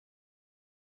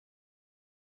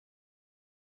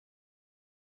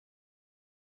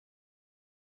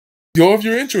Go off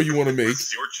your intro you want to make. This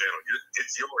is your channel.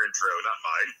 It's your intro, not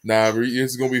mine. Nah,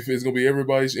 it's gonna be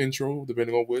everybody's intro,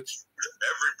 depending on which.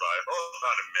 Everybody, hold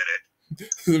on a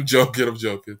minute. I'm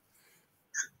joking.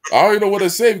 I don't even know what to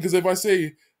say because if I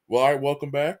say, well, all right,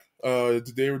 welcome back.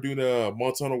 Today we're doing a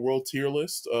Montana World tier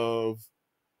list of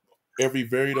every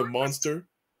variant of monster.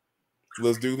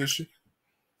 Let's do this shit.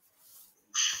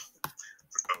 Oh,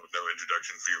 no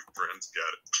introduction for your friends.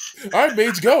 Got it. All right,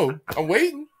 Mage, go. I'm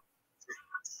waiting.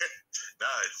 Nah,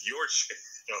 it's your channel.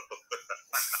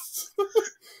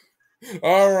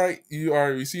 All right,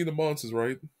 you see the monsters,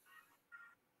 right?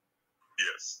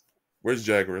 Yes. Where's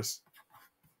Jagras?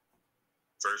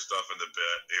 First off in the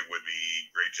bet, it would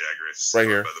be Great Jagras. Right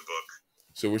here. By the book.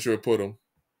 So where should I put him?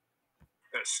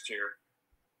 S tier.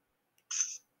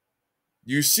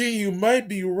 You see, you might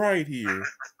be right here.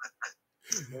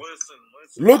 Listen.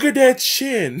 Look at that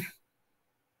chin.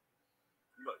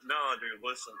 Nah, dude,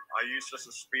 listen. I used this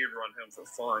to speedrun him for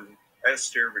fun. S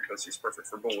tier because he's perfect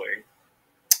for bullying.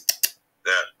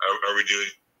 That are we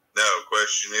doing? No,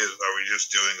 question is, are we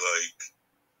just doing like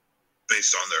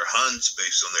based on their hunts,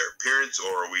 based on their appearance,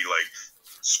 or are we like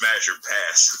smash or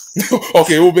pass?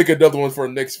 Okay, we'll make another one for a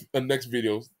next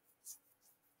video.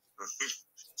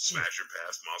 Smash or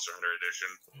pass, Monster Hunter Edition.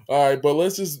 All right, but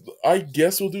I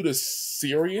guess we'll do the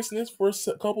seriousness for a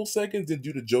couple seconds and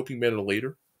do the joking manner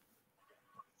later.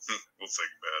 We'll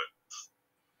think about it.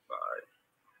 Bye.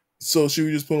 So should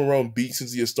we just put him around Beat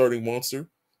since he's a starting monster?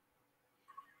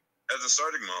 As a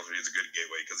starting monster, he's a good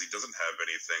gateway because he doesn't have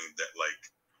anything that like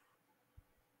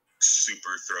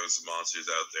super throws monsters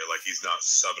out there. Like he's not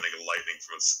summoning lightning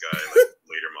from the sky like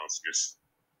later monsters.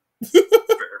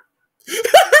 Fair.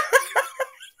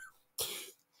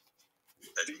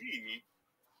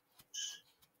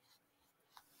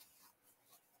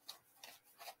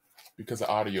 Because of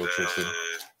audio, Tristan.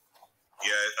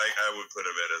 Yeah, I would put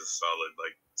him at a solid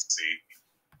like C.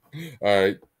 All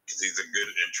right. Because he's a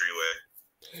good entryway.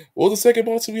 What was the second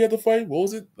monster we had to fight? What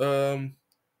was it? Cuckoo.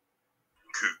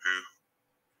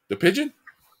 The pigeon?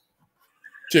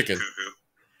 Chicken. Cuckoo.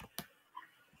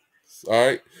 All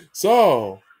right.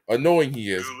 So annoying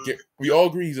he is. We all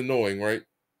agree he's annoying, right?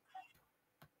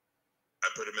 I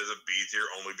put him as a B tier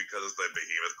only because of the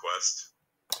Behemoth quest.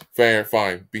 Fair,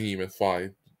 fine. Behemoth,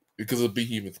 fine. Because of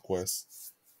Behemoth quest.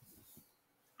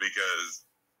 Because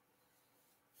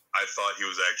I thought he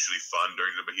was actually fun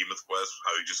during the Behemoth quest.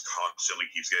 How he just constantly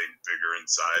keeps getting bigger in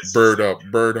size. Bird up.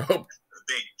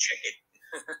 Big chicken.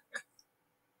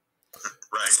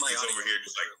 Right, he's over here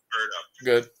just like bird up.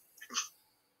 Good.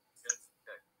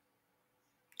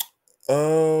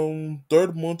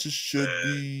 Third monster should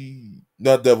be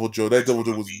not Devil Joe. That Devil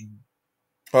Joe was,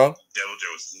 huh? Devil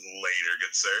Joe was later,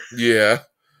 good sir. Yeah,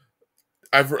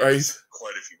 I've quite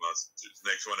a few monsters.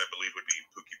 Next one I believe would be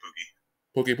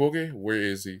Pookie. Pookie. Where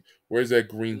is he? Where's that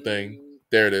green thing?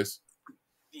 There it is.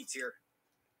 B tier.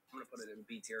 I'm gonna put it in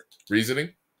B tier.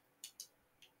 Reasoning,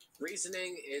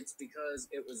 it's because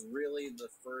it was really the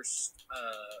first.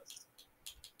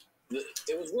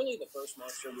 It was really the first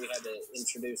monster we had to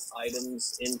introduce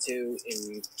items into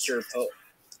in cure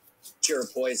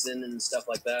poison and stuff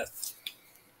like that.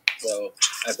 So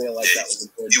I feel like that was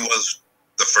important. He was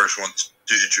the first one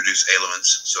to introduce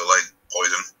elements, so like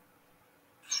poison.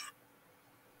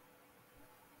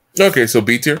 Okay, so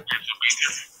B tier.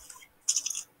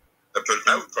 I would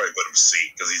probably put him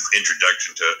C because he's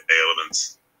introduction to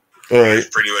elements. All right.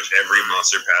 Pretty much every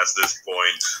monster past this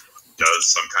point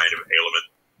does some kind of element.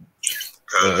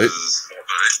 Because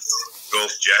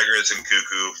both Jagras and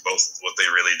Cuckoo, both what they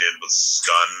really did was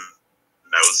stun,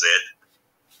 and that was it.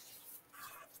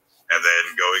 And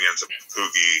then going into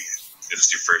Pookie,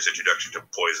 it's your first introduction to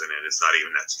poison, and it's not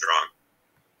even that strong.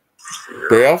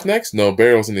 Barrel's next? No,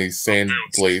 Barrel's in the sand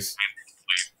place.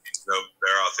 No,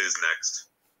 Barroth is next.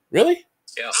 Really?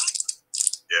 Yeah.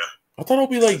 I thought it would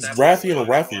be like Rathian or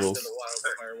Rathalos.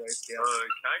 Can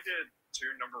I get 2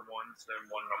 number 1s and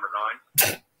 1 number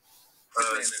 9?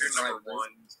 2 number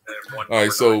 1s and 1 number 9. All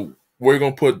right, so we're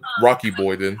gonna put Rocky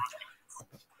Boy then. Can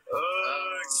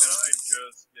I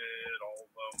just get all of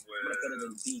them with? Put it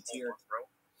in B tier.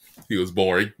 He was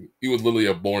boring. He was literally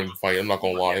a boring fight. I'm not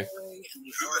gonna lie.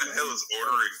 Who the hell is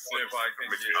ordering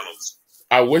McDonald's?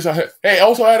 I wish I had. Hey,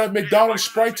 also I had a McDonald's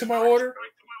Sprite to my order.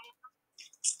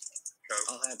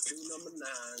 I'll have 2 number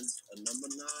 9s, a number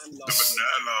 9 large. Number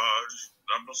 9 large,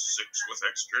 number 6 with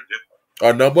extra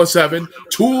dip. Number 7,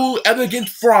 2 elegant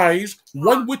fries,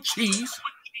 1 with cheese.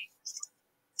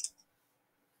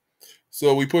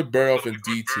 So we put Barrel in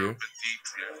D tier.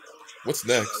 What's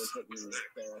next? I was putting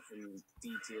Barrel in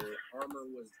D tier. Armor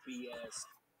was BS.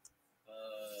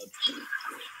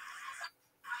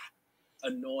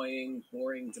 annoying,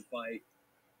 boring to fight.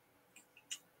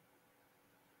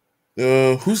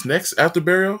 Who's next after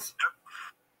Barioth?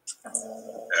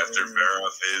 After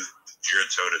Barioth is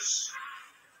Gyarados.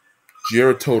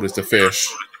 Gyarados, the fish.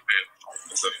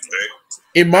 So they,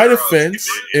 In my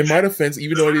Barioth defense,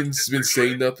 even though I didn't been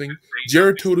saying nothing,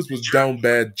 Gyarados was down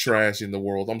bad trash in the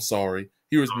world. I'm sorry.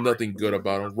 He was nothing good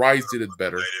about him. Rise did it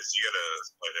better. You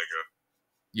gotta fight Echo.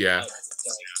 Yeah.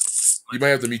 You might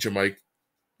have to mute your mic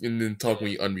and then talk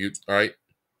when you unmute. All right.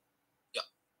 Yeah.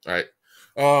 All right.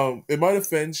 In my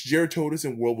defense, Gyarados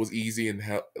in World was easy and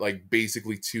like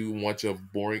basically too much of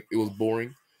boring. It was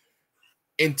boring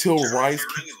until Rise.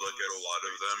 When you look at a lot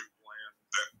of them,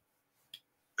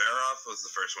 Barioth was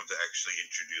the first one to actually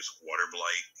introduce Water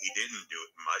Blight. He didn't do it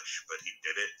much, but he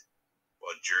did it.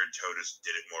 While Gyarados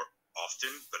did it more often,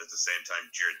 but at the same time,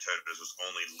 Gyarados was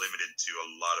only limited to a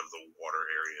lot of the water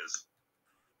areas.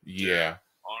 Yeah.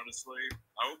 Honestly,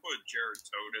 I would put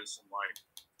Gyarados in like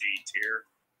D tier.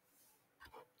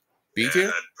 B tier?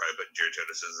 Yeah, I'd probably put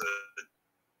Gyarados as a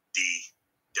D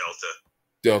Delta.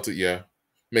 Delta, yeah.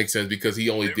 Makes sense because he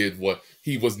only did what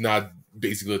he was not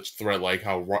basically a threat like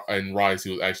how in Rise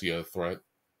he was actually a threat.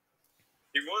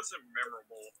 He wasn't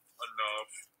memorable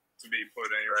enough to be put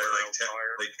anywhere Right, else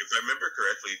higher. like if I remember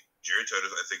correctly,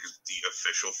 Gyarados I think is the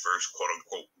official first quote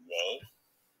unquote wall.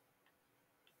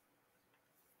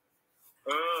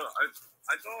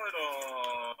 I thought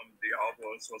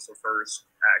Diablos was the first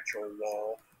actual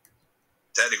wall.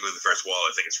 Technically, the first wall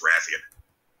I think is Rathian.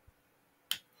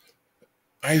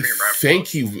 I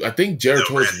think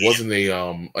Gyarados wasn't a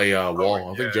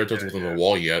wall. I think Gyarados wasn't a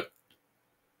wall yet.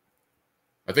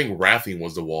 I think Rathian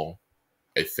was the wall.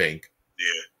 I think.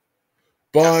 Yeah.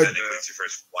 But technically it's your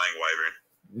first flying wyvern.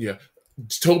 Yeah.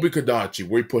 Toby Kadachi,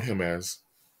 where you put him as?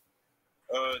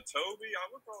 Toby, I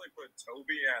would probably put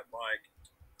Toby at like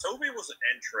Toby was an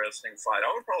interesting fight.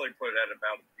 I would probably put it at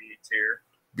about a B tier.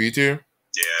 B tier?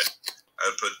 Yeah. I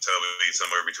would put Toby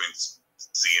somewhere between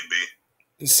C and B.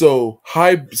 So,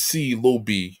 high C, low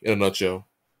B, in a nutshell.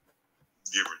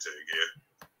 Give or take,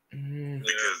 yeah.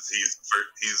 Because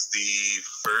he's the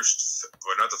first,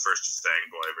 well, not the first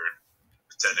Fanged Wyvern.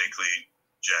 Technically,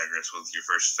 Jagras was your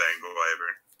first Fanged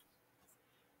Wyvern.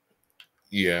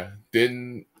 Yeah.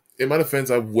 Then, in my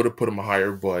defense, I would have put him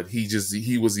higher, but he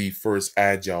was the first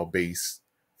agile base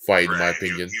fight, in my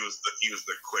opinion. He was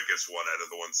the quickest one out of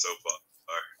the ones so far.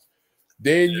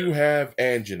 Then you have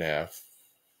Anjanath.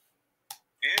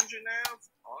 Anjanath,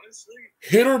 honestly,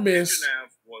 hit or miss.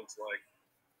 Anjanath was like,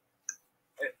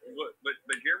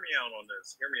 but hear me out on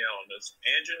this.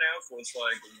 Anjanath was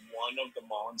like one of the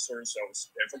monsters that was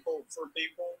difficult for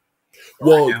people.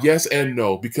 Well, yes and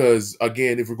no, because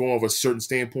again, if we're going off a certain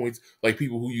standpoint, like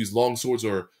people who use long swords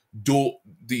or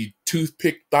the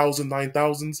toothpick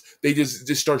 9,000s, they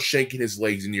just start shanking his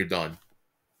legs and you're done.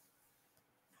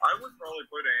 I would probably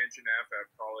put Anjanath at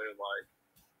probably like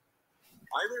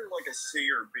either like a C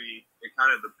or B. It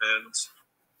kind of depends.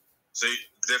 See,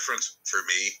 the difference for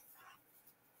me,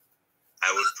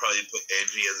 I would probably put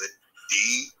Angie as a D,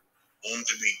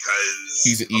 only because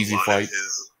he's an easy fight.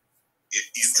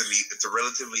 It's a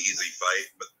relatively easy fight,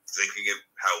 but thinking of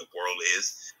how World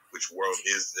is, which World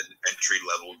is an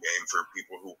entry-level game for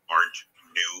people who aren't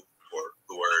new or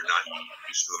who are not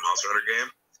used to the Monster Hunter game,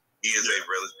 he is a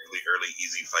relatively early,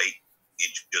 easy fight.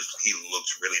 He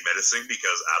looks really menacing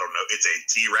because, I don't know, it's a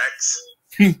T-Rex.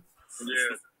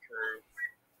 Yeah,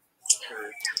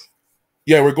 true.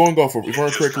 Yeah, we're going off of, if I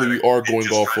remember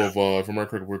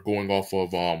correctly, we're going off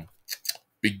of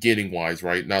beginning-wise,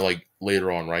 right? Not like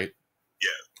later on, right?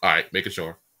 Yeah. Alright, making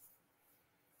sure.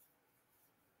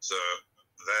 So,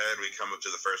 then we come up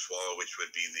to the first wall, which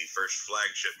would be the first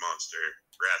flagship monster,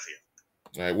 Rathian.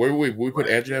 Alright, wait, we put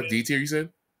Anjanath D tier, you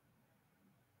said?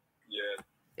 Yeah.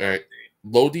 Alright.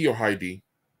 Low D or high D?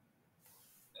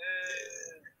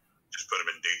 Just put him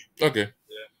in D. Okay.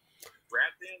 Yeah.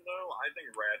 Rathian, though, I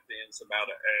think Rathian's about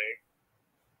an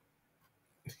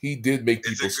A. He did make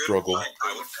people struggle. I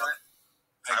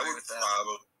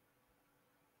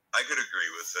could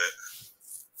agree with it.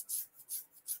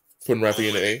 Putting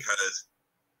Rathian in A? Because,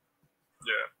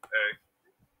 yeah, A.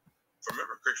 If I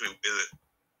remember correctly, is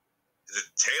it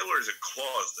tail or is it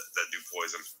claws that do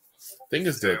poison? I think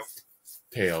it's the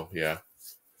tail, yeah.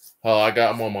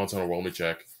 I'm on Montana Roll. Let me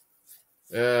check.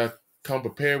 Come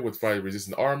prepared with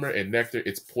fire-resistant armor and nectar.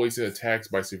 Its poison attacks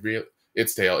by severe...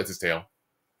 It's tail. It's its tail.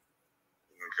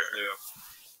 Okay. Yeah.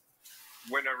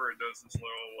 Whenever it does this little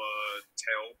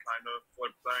tail kind of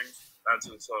flip thing, that's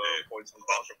its poison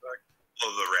boss effect.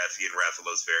 All of the Rathian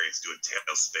Rathalos variants do a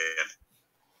tail span.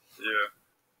 Yeah.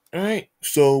 Alright,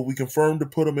 so we confirmed to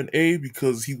put him in A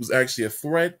because he was actually a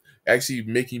threat. actually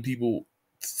making people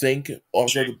think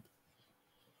outside the.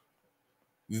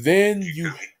 Then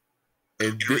you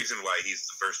and the reason why he's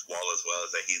the first wall as well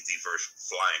is that he's the first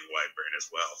flying wyvern as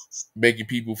well. Making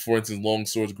people, for instance, long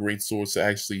swords, great swords, to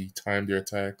actually time their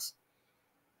attacks.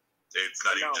 It's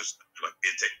not even just like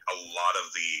it takes a lot of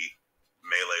the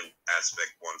melee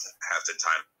aspect ones have to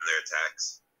time their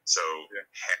attacks. So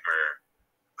hammer,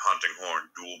 hunting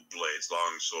horn, dual blades,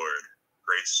 long sword,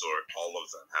 great sword, all of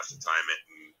them have to time it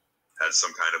and has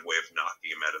some kind of way of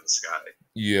knocking him out of the sky.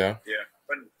 Yeah. Yeah.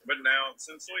 But now,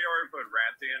 since we already put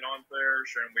Rathian on there,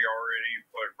 shouldn't we already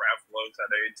put Rathalos at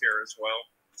A tier as well?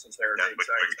 Since they're the exact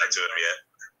same back to it yet.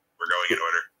 We're going in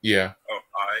order. Yeah. Oh,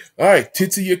 all right,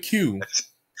 Tetsuya Q.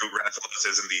 Rathalos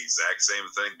isn't the exact same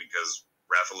thing because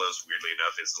Rathalos, weirdly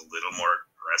enough, is a little more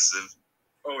aggressive.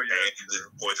 Oh, yeah. And the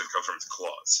poison comes from its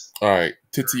claws. All right,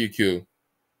 Tetsuya Q.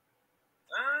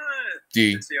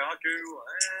 D.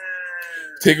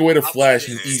 Take away the Flash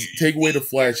is easy. Take away the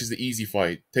Flash is an easy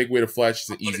fight. Take away the Flash is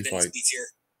an easy fight. D tier.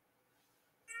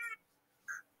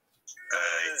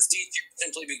 D tier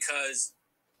simply because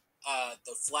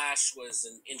the Flash was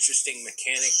an interesting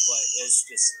mechanic, but it's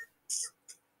just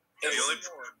the only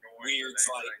weird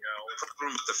fight. The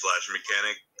problem with the Flash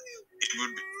mechanic,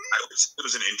 I would say it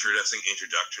was an interesting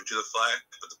introduction to the Flash,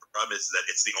 but the problem is that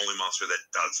it's the only monster that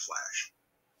does Flash.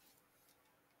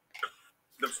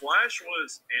 The Flash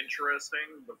was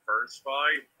interesting the first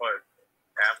fight, but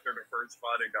after the first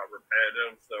fight, it got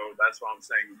repetitive. So that's why I'm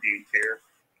saying D tier.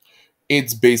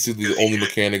 It's basically the only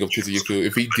mechanic of Tetsuya Q.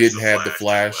 If he didn't have the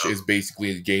Flash, it's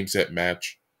basically a game set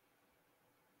match.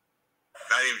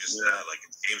 Not even just that, like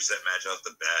it's game set match off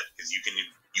the bat because you can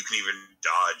even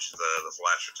dodge the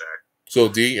Flash attack. So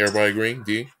D, everybody agreeing?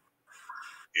 D.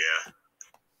 Yeah.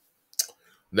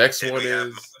 Next one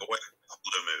is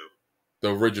Palumu. The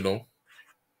original.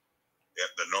 Yeah,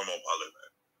 the normal Palumu.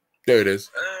 There it is.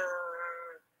 I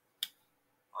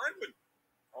would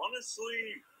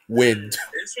honestly. Wind.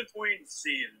 It's between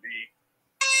C and B.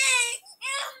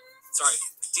 Sorry,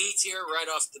 D tier right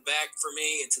off the back for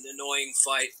me. It's an annoying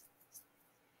fight.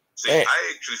 See, I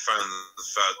actually found the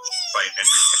fight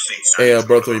entertaining. Hey,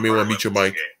 Bertho, you may want to mute your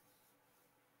mic. Yeah.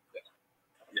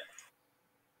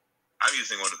 I'm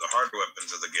using one of the hard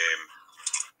weapons of the game,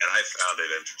 and I found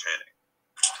it entertaining.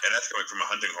 And that's coming from a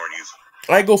hunting horn user.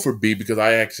 I go for B because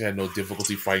I actually had no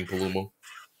difficulty fighting Palumu.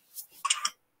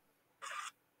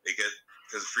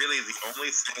 Because really, the only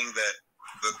thing that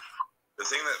the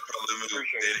thing that Palumu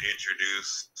did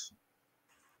introduce,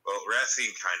 well,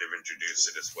 Rathian kind of introduced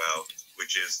it as well,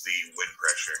 which is the wind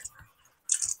pressure.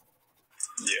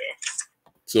 Yeah.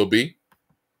 So B?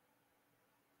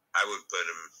 I would put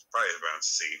him probably around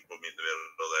C. We'll meet in the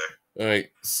middle there. All right,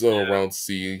 so around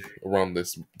C, around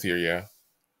this tier, yeah.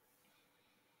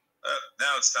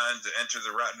 Now it's time to enter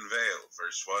the Rotten Vale.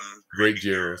 First one, Great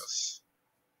Gyarados.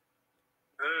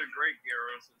 Great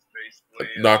Gyarados is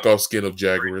basically knockoff skin of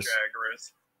Jagras.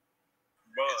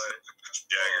 But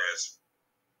Jagras.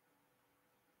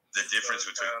 The difference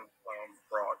between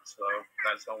rocks, though.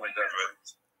 That's the only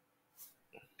difference.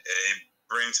 It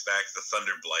brings back the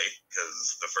Thunder Blight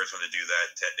because the first one to do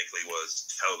that technically was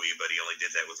Toby, but he only did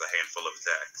that with a handful of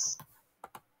attacks.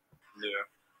 Yeah,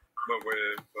 but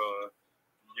with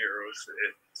Gyarados,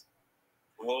 it's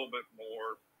a little bit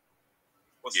more.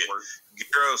 What's the word?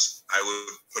 Gyarados, I would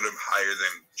put him higher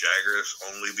than Jagras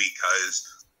only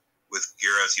because with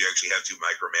Gyarados you actually have to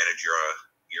micromanage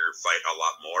your fight a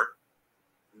lot more.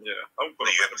 Yeah, I would put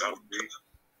him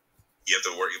you have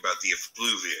to worry about the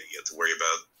effluvia. You have to worry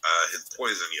about his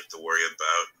poison. You have to worry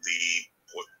about the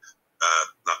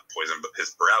not poison, but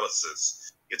his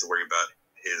paralysis. You have to worry about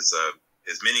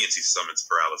his minions he summons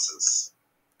paralysis.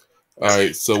 All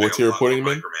right, so what's your putting him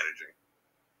in? It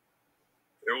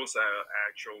was an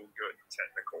actual good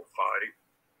technical fight.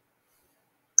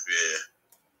 Yeah.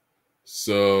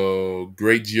 So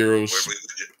Great Gyarados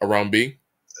around B.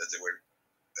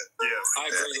 Yeah, I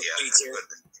agree with B tier.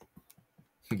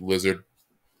 Lizard.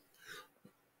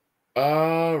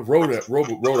 Rotoban.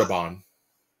 Rotoban.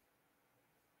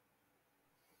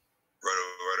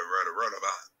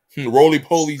 Roly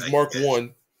Poly's Mark 1.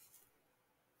 Right.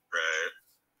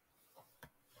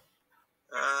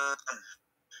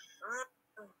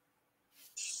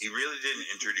 He really didn't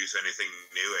introduce anything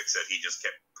new except he just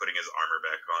kept putting his armor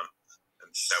back on.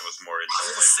 And that was more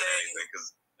annoying than anything.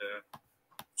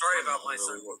 Sorry about my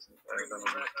son. I'm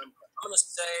going to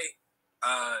say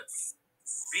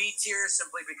B tier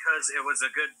simply because it was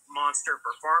a good monster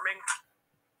for farming.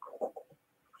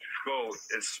 Well,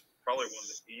 it's probably one of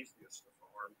the easiest to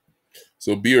farm.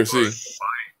 So B or C?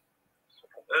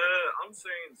 I'm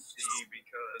saying C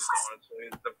because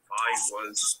honestly the fight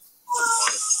was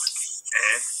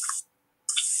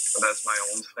But that's my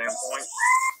own standpoint.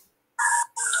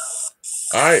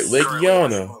 All right,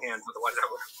 Legiana. Otherwise I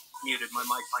would have muted my mic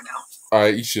by now. All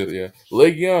right, you should, yeah.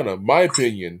 Legiana, my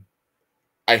opinion.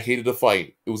 I hated the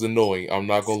fight. It was annoying. I'm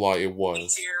not gonna lie, it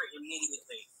was. Here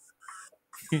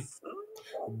immediately.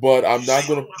 But I'm not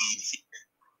gonna.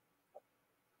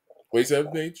 Wait,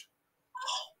 7 page.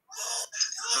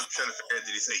 I'm trying to figure out,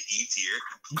 did he say E tier?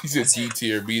 He said D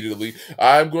tier immediately.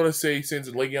 I'm gonna say since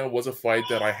Legiana was a fight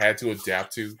that I had to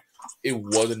adapt to, it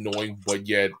was annoying, but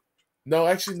yet. No,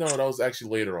 actually, no. That was actually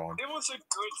later on. It was a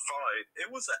good fight. It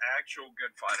was an actual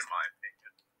good fight, in my opinion.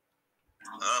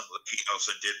 He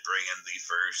also did bring in the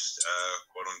first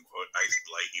quote-unquote ice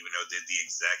blight, even though it did the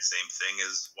exact same thing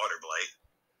as water blight.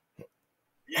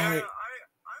 Yeah,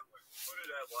 I would put it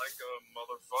at like a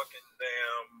motherfucking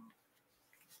damn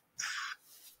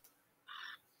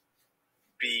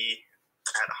B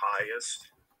at highest.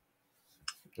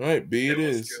 All right, B it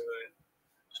is. Good.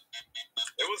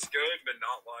 It was good, but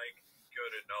not like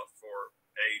good enough for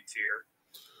A tier.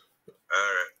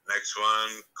 Alright, next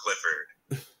one, Clifford.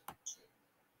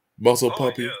 Muscle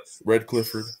Puppy, yes. Red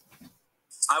Clifford.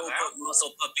 I will put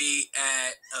Muscle Puppy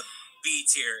at a B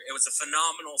tier. It was a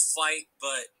phenomenal fight,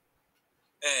 but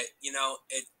it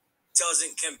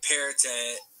doesn't compare to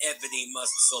Ebony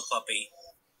Muscle Puppy.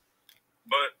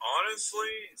 But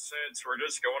honestly, since we're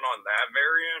just going on that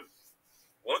variant,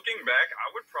 looking back,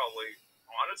 I would probably,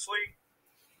 honestly,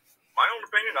 my own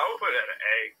opinion, I would put it at an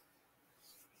A.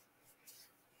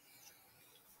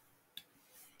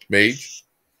 Mage,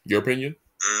 your opinion?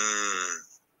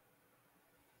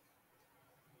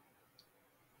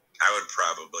 I would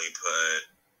probably put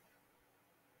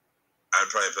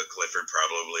Clifford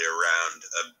probably around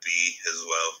a B as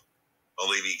well.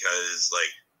 Only because,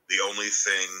 like, the only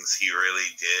things he really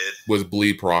did was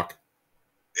bleed proc.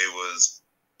 It was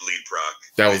bleed proc.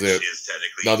 That was it. Is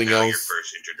technically nothing else. Your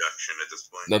first introduction at this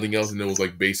point. Nothing else, and it was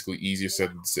like basically easier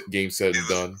game said and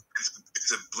done.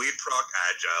 It's a bleed proc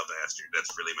agile bastard.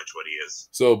 That's really much what he is.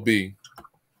 So B.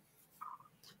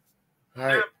 All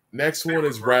right. Next one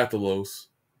is Rathalos.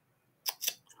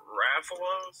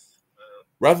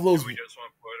 Rathalos. We just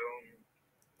want to put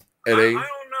him at A. I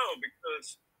don't know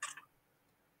because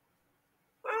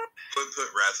would put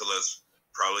Rathalos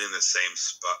probably in the same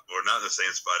spot, or not in the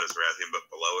same spot as Rathian, but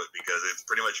below it because it's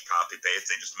pretty much copy paste.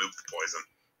 They just moved the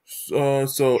poison.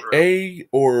 So True. A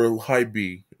or high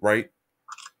B, right?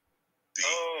 B.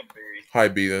 B. High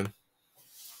B then.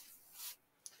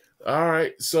 All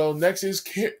right. So next is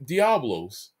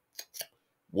Diablos.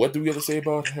 What do we have to say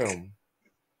about him?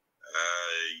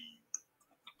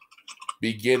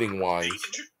 Beginning wise, he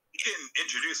didn't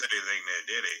introduce anything there,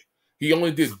 did he? He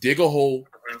only did dig a hole,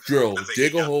 drill,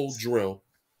 dig a hole, drill.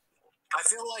 I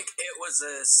feel like it was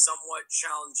a somewhat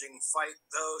challenging fight,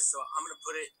 though, so I'm going to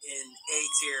put it in A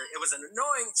tier. It was an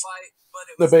annoying fight, but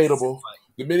it was debatable. A fight.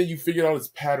 The minute you figured out his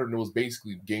pattern, it was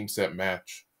basically game, set,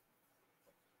 match.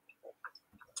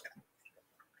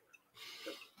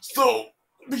 So,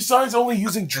 besides only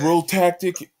using drill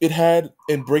tactic it had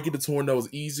and breaking the torn that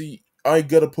was easy, I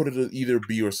gotta put it at either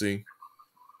B or C.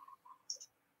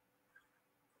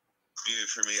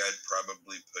 For me, I'd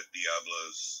probably put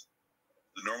Diablos.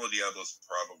 The normal Diablos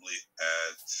probably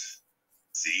at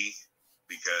C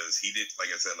because he did, like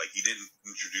I said, he didn't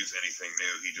introduce anything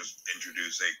new. He just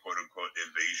introduced a quote unquote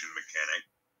evasion mechanic,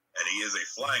 and he is a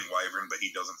flying wyvern, but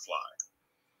he doesn't fly.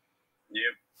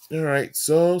 Yep. All right,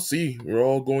 so C. We're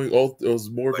all going. All those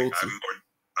more votes.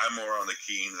 I'm more on the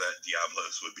keen that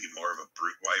Diablos would be more of a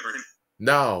brute wyvern.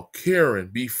 Now,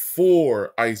 Kieran,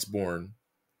 before Iceborne.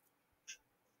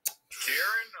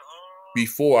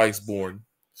 Before Iceborne.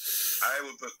 I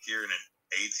would put Kieran in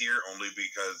A tier only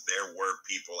because there were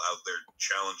people out there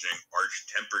challenging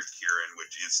Arch-Tempered Kieran,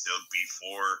 which is still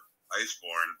before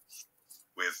Iceborne,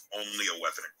 with only a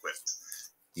weapon equipped.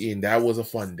 And that was a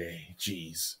fun day.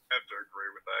 Jeez. I have to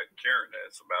agree with that. Kieran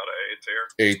is about an A tier.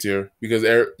 A tier. Because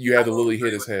you had to literally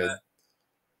hit his head. That.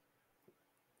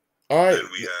 All right.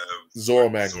 Then we have Zora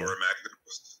Magnus. Zora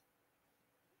Magnus.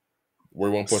 Where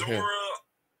we want to put him? Honestly.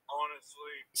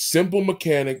 Simple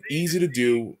mechanic, easy to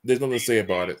do. There's nothing to say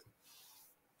about it.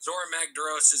 Zora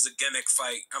Magdaros is a gimmick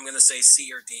fight. I'm going to say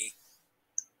C or D.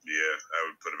 Yeah, I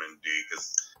would put him in D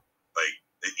because,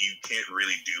 you can't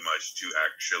really do much to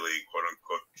actually,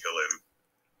 quote-unquote, kill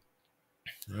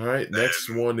him. All right, next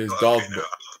one is Okay, Dog. no,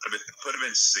 put him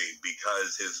in C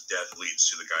because his death leads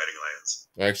to the Guiding Lands.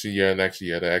 Actually,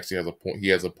 that actually has a point. He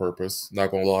has a purpose.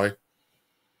 Not gonna lie.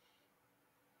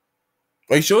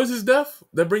 Are you sure it's his death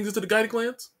that brings us to the Guiding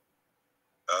Lands?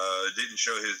 It didn't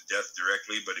show his death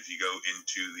directly, but if you go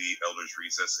into the Elder's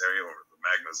Recess area or the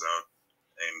Magma Zone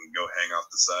and go hang off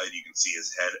the side, you can see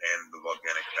his head and the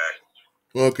volcanic pack.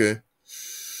 Okay.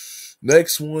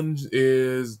 Next one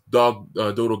is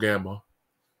Dodo Gamma.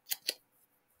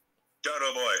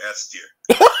 Dodo Boy, S tier.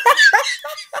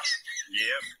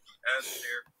 Yep, S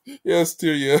tier. Yes,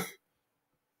 tier, yeah.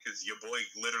 Because your boy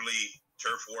literally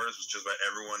turf wars with just about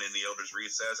everyone in the Elder's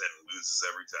Recess and loses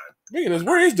every time. Man,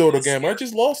 where is Dodo Gamma? I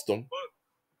just lost him.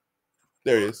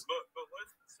 There he is. But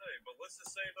let's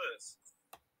just say this.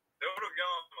 Dodo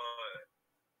Gamma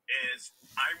is,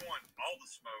 I want all the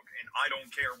smoke and I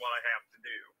don't care what I have to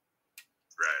do.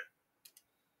 Right.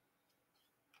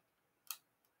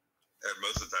 And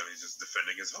most of the time he's just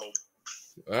defending his home.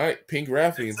 All right, Pink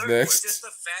Raffian's next.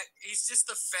 He's just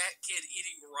a fat kid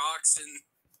eating rocks and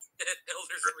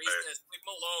Elder's Recess. Leave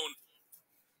him alone.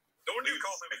 Don't you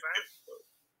call him fat?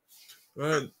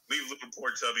 Leave little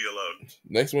poor Tubby alone.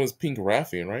 Next one is Pink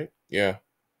Raffian, right? Yeah.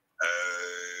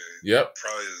 Yep.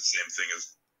 Probably the same thing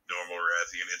as normal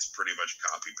Rathian. It's pretty much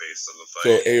copy paste of the fight.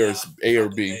 So A or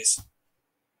B.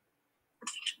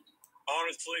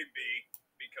 Honestly, B,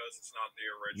 because it's not the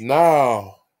original.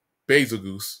 No. Basil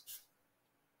Goose.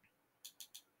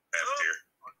 F tier.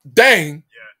 Dang.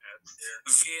 Yeah, F tier.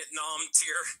 Vietnam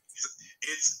tier.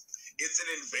 It's an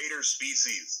invader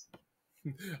species.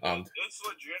 It's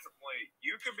legitimately,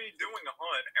 you could be doing a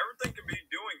hunt, everything could be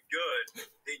doing good.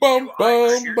 And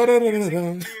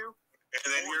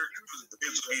then here comes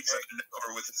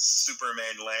over with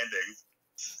Superman landing.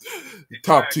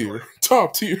 Top tier.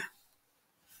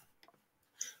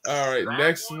 All right,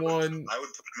 next one. I would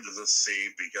put him as a C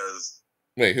because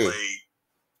wait, who?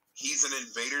 He's an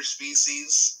invader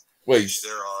species. Wait,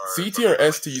 there are C tier or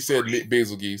S tier? You said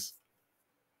Basil Geese.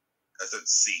 I said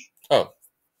C. Oh,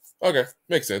 okay,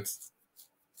 makes sense.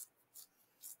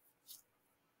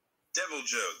 Devil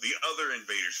Joe, the other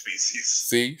invader species.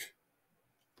 C.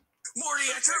 Morty,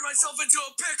 I turned myself into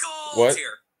a pickle. What?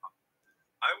 Tier.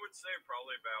 I would say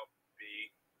probably about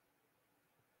B.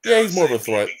 Yeah, he's more of a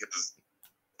threat.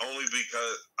 Only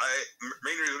because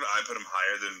main reason I put him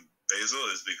higher than Basil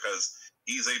is because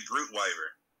he's a brute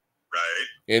wyvern, right?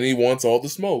 And he wants all the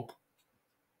smoke.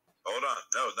 Hold on,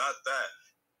 no, not that.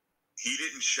 He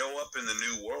didn't show up in the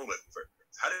new world at first.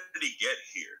 How did he get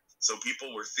here? So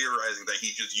people were theorizing that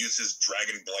he just used his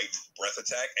Dragon Blight breath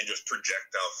attack and just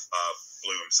projectile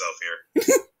flew himself here.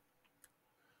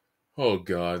 Oh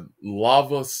God,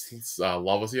 Lavasioth?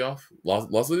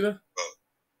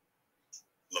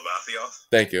 Lavathioth?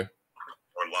 Thank you.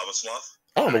 Or Lava Sloth?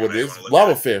 I don't know what it is.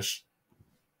 Lava fish.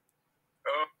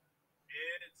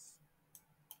 It's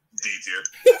D tier.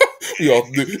 We all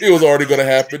knew it was already going to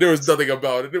happen. There was nothing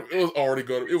about it. It was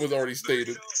already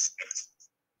stated. It's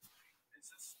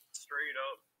just straight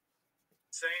up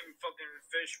same fucking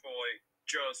fish boy,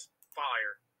 just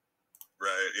fire.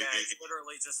 Right. Yeah, it's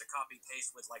literally just a copy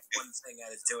paste with like one thing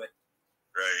added to it.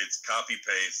 Right. It's copy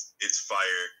paste. It's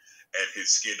fire, and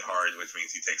his skin hard, which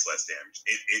means he takes less damage.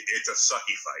 It's a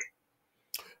sucky fight.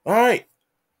 All right.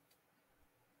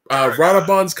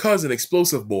 Radabon's cousin,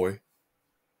 Explosive Boy.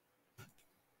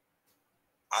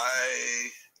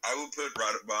 I would put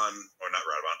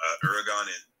Uragon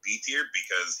in B tier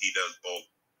because he does both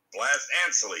blast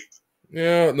and sleep.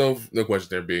 Yeah, no question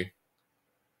there, B.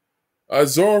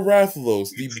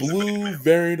 Zororathlos, the blue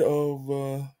variant of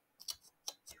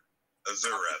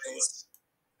Zororathlos.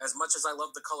 As much as I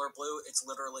love the color blue, it's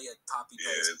literally a copy paste.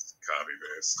 Yeah, it's copy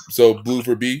paste. So blue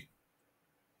for B.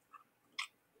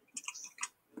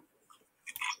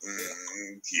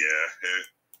 Yeah.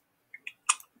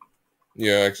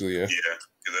 Yeah, actually, yeah. Yeah,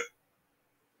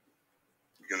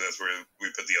 because that's where we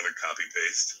put the other copy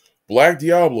paste. Black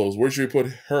Diablos, where should we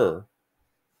put her?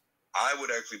 I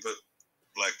would actually put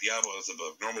Black Diablos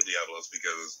above normal Diablos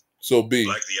because so B.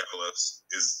 Black Diablos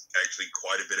is actually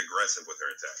quite a bit aggressive with her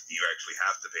attack. You actually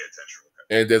have to pay attention with her.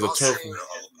 And there's a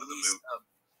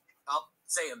I'll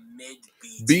say a mid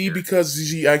B. B because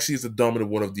she actually is the dominant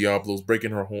one of Diablos,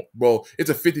 breaking her horn. Well, it's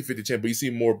a 50-50 chance, but you see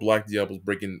more Black Diablos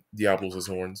breaking Diablos'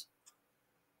 horns.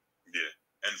 Yeah,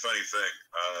 and funny thing,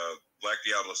 Black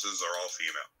Diabloses are all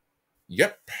female.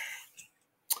 Yep.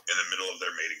 In the middle of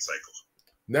their mating cycle.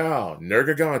 Now,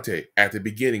 Nergigante at the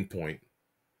beginning point.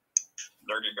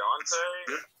 Nergigante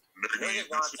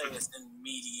is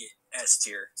immediate S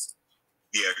tier.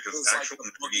 Yeah, because actual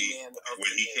Nergi,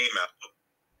 when he came out,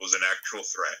 was an actual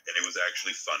threat, and it was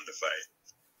actually fun to fight.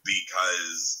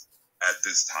 Because at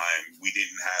this time, we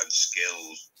didn't have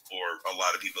skills, or a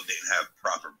lot of people didn't have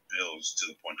proper builds to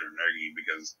the point of Nergi,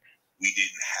 because we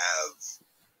didn't have,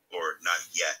 or not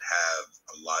yet have,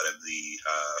 a lot of the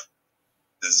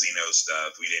the Xeno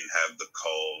stuff. We didn't have the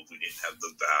Cold. We didn't have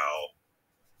the Vow.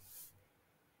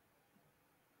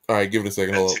 All right, give it a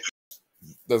second. Hold on.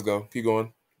 Let's go. Keep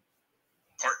going.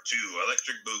 Part 2,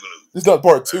 Electric Boogaloo. It's not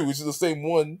part 2. It's just the same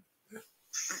one.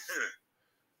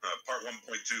 Part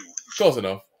 1.2. Close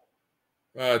enough.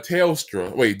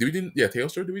 Tailstra. Wait,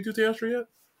 Tailstra? Did we do Tailstra yet?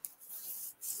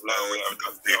 No,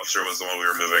 Tailstra was the one we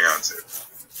were moving on to.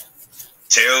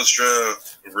 Tailstra,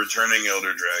 Returning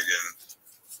Elder Dragon.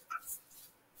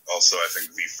 Also, I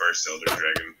think the first Elder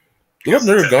Dragon. I thought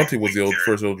Nergigante was the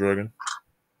first Elder Dragon.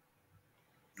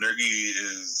 Nergi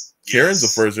is... Karen's the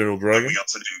first Elder Dragon. We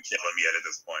also didn't kill him yet at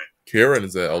this point. Karen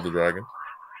is the Elder Dragon.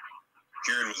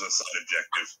 Karen was a side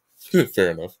objective.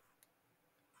 Fair enough.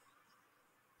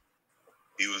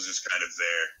 He was just kind of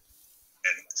there.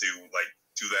 And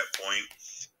to that point,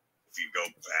 if you go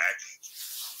back,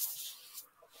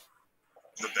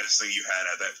 the best thing you had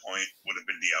at that point would have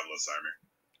been Diablo's armor.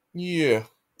 Yeah.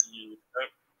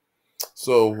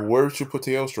 So, where should you put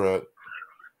Tailstra at?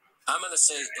 I'm going to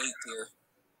say A tier.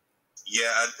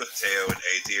 Yeah, I'd put Teo in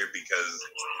A tier because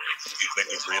they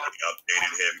have really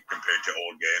updated him compared to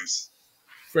old games.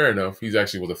 Fair enough. He's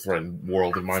actually with a threatened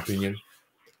world, in my opinion.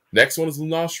 Next one is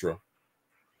Lunastra.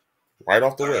 Right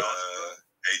off the rip. A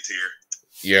tier.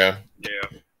 Yeah.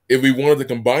 Yeah. If we wanted to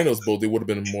combine those both, they would have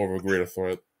been more of a greater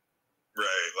threat.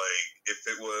 Right, if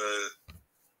it was...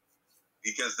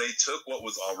 Because they took what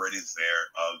was already there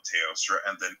of Teostra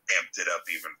and then amped it up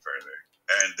even further.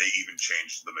 And they even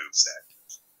changed the moveset.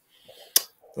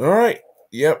 Alright.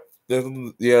 Yep.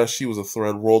 Yeah, she was a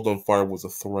threat. World on Fire was a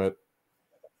threat.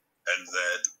 And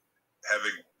then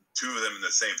having two of them in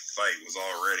the same fight was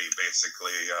already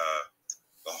basically...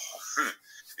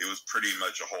 it was pretty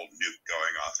much a whole nuke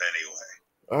going off anyway.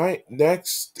 Alright,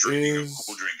 next Drinking is... a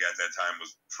cool drink at that time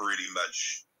was pretty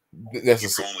much... That's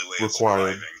the only way of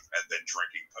required. surviving, and then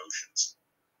drinking potions.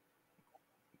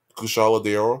 Kushala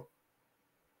Daora?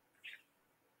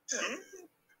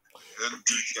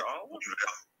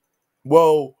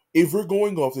 Well, if we're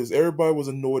going off this, everybody was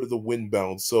annoyed at the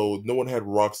Windbound, so no one had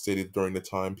Rocksteady during the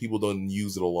time. People don't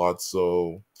use it a lot,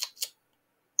 so...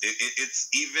 It's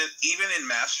even in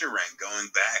Master Rank going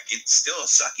back, it's still a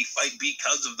sucky fight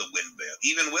because of the Windbound,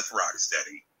 even with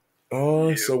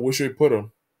Rocksteady. So where should we put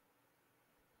him?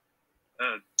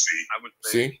 C. I would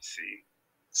say C?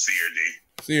 C or D.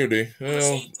 C or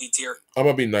D? D tier. I'm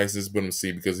gonna be nice and put him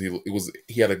C because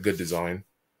he had a good design.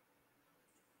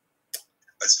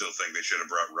 I still think they should have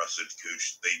brought Rusted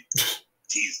Cooch. They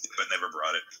teased it but never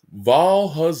brought it.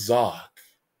 Valhazak.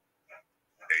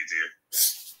 A tier.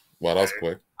 Wow, that was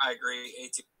quick. I agree. A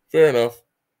tier. Fair enough.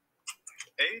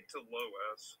 A to low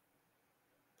S.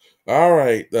 All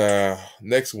right.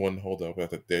 Next one. Hold up.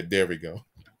 There we go.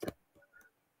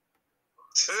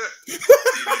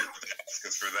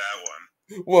 Because for that one.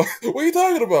 What are you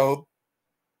talking about?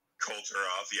 Coulter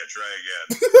off. Yeah, try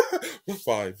again.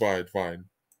 Fine.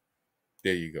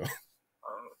 There you go. I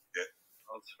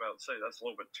was about to say, that's a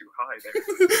little bit too high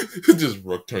there. Just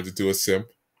Rook turns into a simp.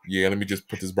 Yeah, let me just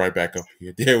put this right back up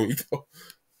here. There we go. All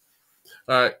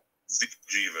right.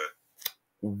 Jiva.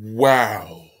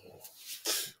 Wow.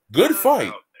 Good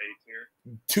fight.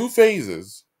 Two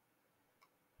phases.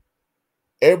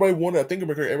 Everybody wanted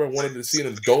to see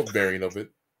an adult variant of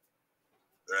it.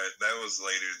 That was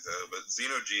later, though. But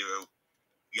Xeno'jiiva,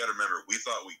 you got to remember, we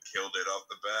thought we killed it off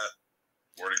the bat.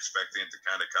 Weren't expecting it to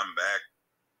kind of come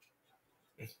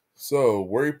back. So,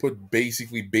 where you put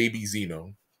basically baby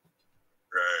Xeno?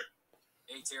 Right.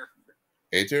 A tier.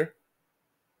 A tier?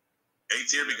 A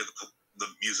tier because the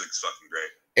music's fucking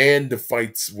great. And the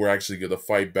fights were actually good.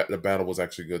 The battle was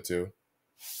actually good, too.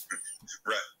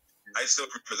 Right. I still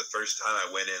remember the first time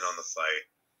I went in on the fight,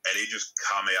 and he just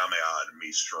Kamehameha'd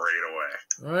me straight away.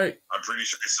 All right. I'm pretty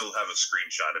sure I still have a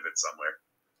screenshot of it somewhere.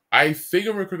 I think I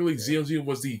remember correctly, Xeno'jiiva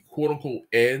was the quote-unquote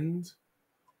end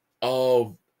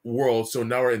of World, so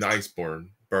now we're in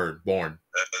Iceborne. Born.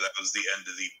 That was the end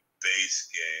of the base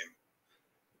game.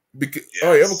 All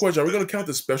right, I have a question. Are we going to count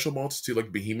the special monsters to,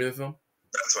 like, Behemoth them?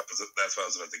 That's what I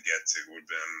was about to get to. Then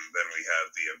we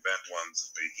have the event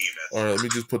ones, Behemoth. All right, let me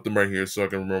just put them right here so I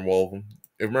can remember all of them.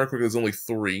 If I remember correctly, there's only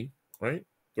 3, right?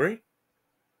 3?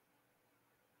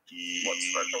 What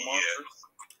special monsters?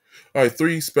 All right,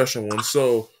 3 special ones.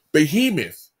 So,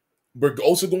 Behemoth. We're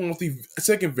also going with the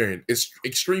second variant. It's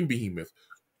Extreme Behemoth.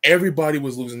 Everybody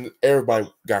was losing.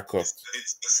 Everybody got cooked.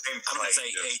 It's the same fight. I'm going to say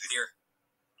A tier.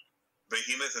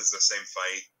 Behemoth is the same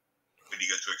fight. When you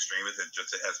go to Extremeth,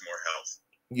 it has more health.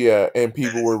 Yeah, and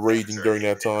people were raging during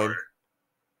that time.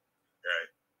 Right.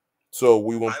 So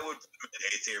we went. I would put him in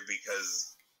A tier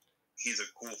because he's a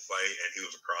cool fight and he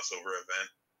was a crossover event.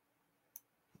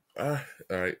 All right.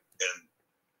 And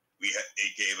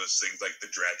it gave us things like the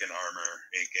Draken armor.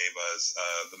 It gave us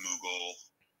the Moogle.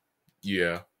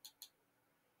 Yeah.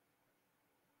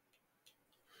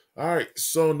 All right.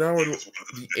 So now we're one of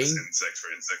the best insects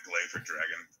for insect blade for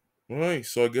dragon. All right.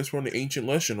 So I guess we're on the ancient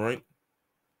Leshen, right?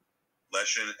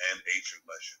 Leshen and ancient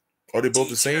Leshen. Are they both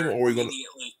the same, or are we gonna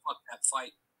immediately fuck that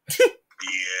fight?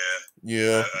 Yeah.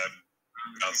 Yeah.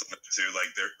 Found something too.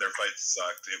 Like their fight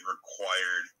sucked. It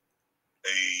required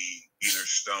either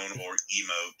stone or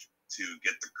emote to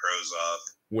get the crows off,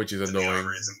 which is annoying. The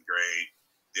armor isn't great.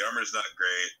 The armor's not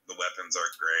great. The weapons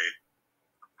aren't great.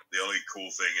 The only cool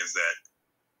thing is that,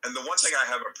 and the one thing I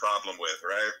have a problem with,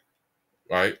 right?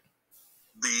 Right.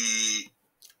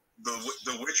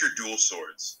 The Witcher dual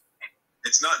swords.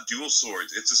 It's not dual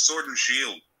swords. It's a sword and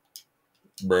shield.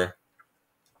 Bruh.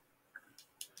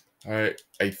 I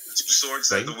two swords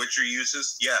that the Witcher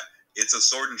uses. Yeah, it's a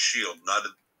sword and shield. Now,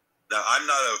 I'm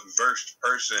not a versed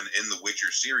person in the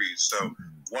Witcher series, so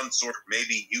one sword may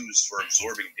be used for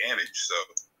absorbing damage. So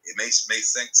it may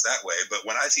sense that way. But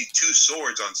when I see two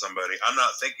swords on somebody, I'm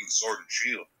not thinking sword and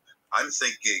shield. I'm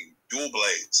thinking dual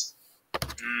blades.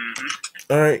 Mm-hmm.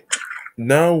 All right.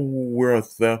 Now we're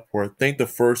at that part. I think are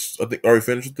we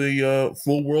finished with the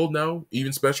full world now?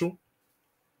 Even special?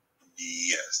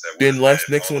 Yes. Then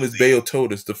next one is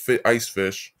Beotodus, the ice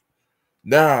fish.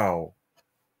 Now,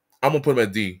 I'm going to put him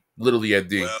at D. Literally at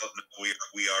D. Well,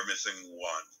 we are missing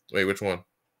one. Wait, which one?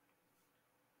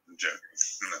 I'm joking.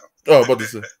 No. Oh, about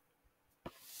this. We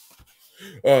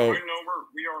are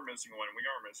missing one. We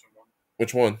are missing one.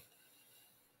 Which one?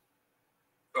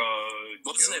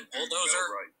 Wasn't it Bulldozer?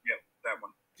 Right. Yep, that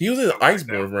one. He was in Iceborne, if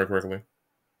I remember correctly. Are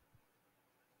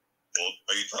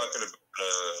you talking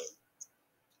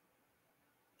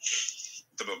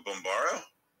about Bombaro?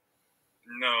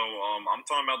 No, I'm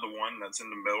talking about the one that's in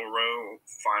the middle row,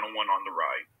 final one on the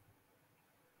right.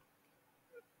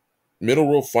 Middle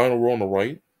row, final row on the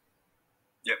right?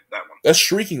 Yep, that one. That's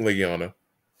Shrieking Legiana.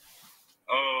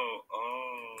 Oh.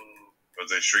 But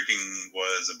the Shrieking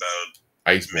was about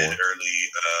Iceborne.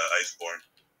 Mid-early Iceborne.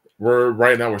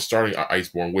 Right now we're starting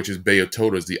Iceborne, which is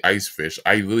Beotodus, the ice fish.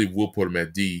 I literally will put him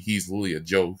at D. He's literally a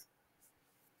joke.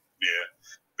 Yeah,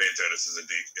 Beotodus is a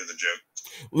joke.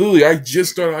 Literally, I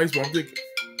just started Iceborne. I'm thinking,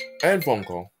 and phone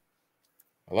call.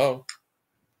 Hello.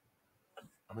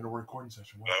 I'm in a recording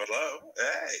session. What? Hello.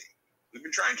 Hey, we've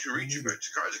been trying to reach you, but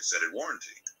your car's extended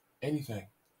warranty. Anything.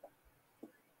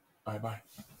 All right, bye.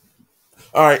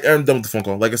 All right, I'm done with the phone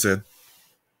call. Like I said,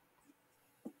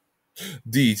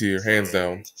 D tier, hands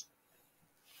down.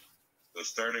 So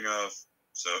starting off,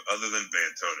 other than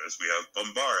Beotodus, we have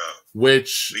Bombara,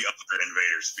 which the other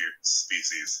invader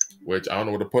species. Which I don't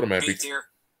know where to put him at. B tier.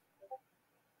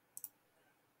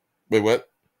 Wait,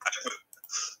 what?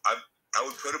 I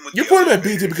would put him with. You're putting him at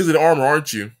B tier because of the armor,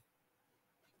 aren't you?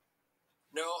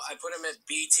 No, I put him at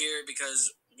B tier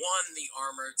because 1, the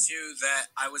armor, 2,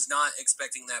 that I was not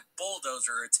expecting that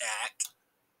bulldozer attack.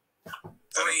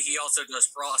 3, he also does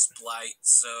frostblight,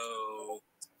 so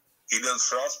he does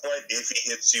frostbite if he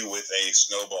hits you with a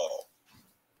snowball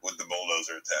with the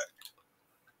bulldozer attack.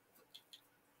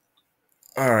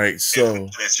 All right, so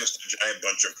it's just a giant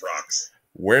bunch of rocks.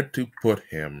 Where to put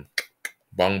him?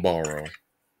 Bombaro.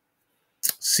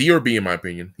 C or B, in my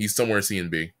opinion. He's somewhere C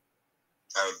and B.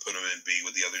 I would put him in B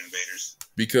with the other invaders.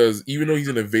 Because even though he's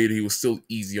an invader, he was still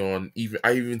easy on.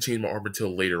 I even changed my armor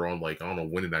until later on. Like, I don't know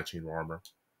when did I change my armor.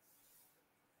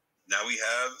 Now we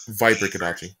have Viper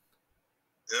Kodachi.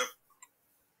 Yep.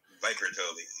 Viper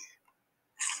Toby.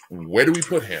 Where do we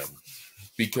put him?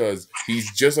 Because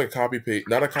he's just like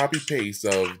not a copy paste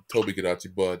of Toby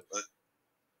Kodachi, but I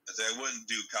wouldn't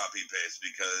do copy paste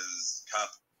because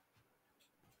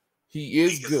he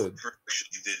is good.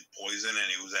 He did poison,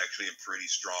 and he was actually a pretty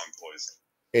strong poison.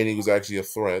 And he was actually a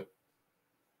threat.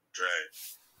 Right.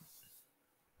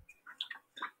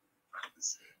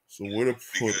 So where to put?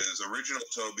 Because original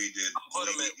Toby did. I'll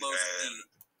put him at low C.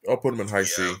 I'll put him in high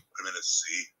C. I'll put him in a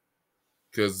C.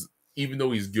 Because even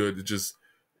though he's good, it just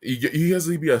he has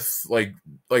to be a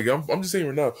I'm just saying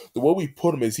right now. The way we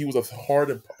put him is he was a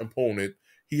hard opponent.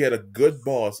 He had a good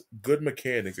boss, good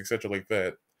mechanics, etc. like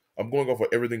that. I'm going off of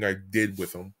everything I did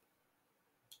with him.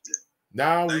 Yeah.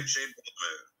 Now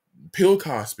Pill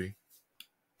Cosby.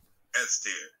 S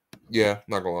tier. Yeah,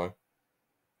 not gonna lie.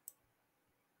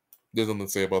 There's nothing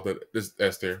to say about that. This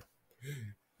S tier.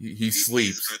 He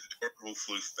sleeps.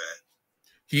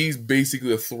 He's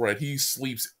basically a threat. He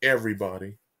sleeps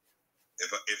everybody.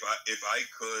 If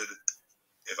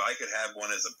I could have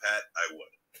one as a pet, I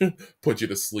would. Put you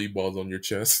to sleep balls on your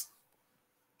chest.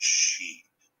 Shit.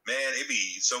 Man, it'd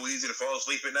be so easy to fall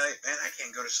asleep at night. Man, I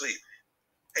can't go to sleep.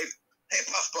 Hey,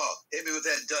 Puffball, hit me with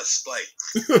that dust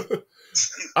spike.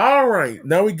 All right,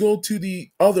 now we go to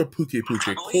the other Puke,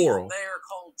 Coral. They are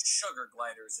called sugar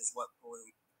gliders, is what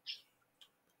Bloom.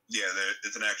 Yeah,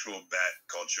 it's an actual bat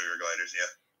called sugar gliders.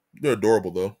 Yeah, They're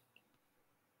adorable though.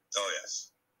 Oh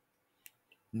yes.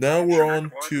 Now we're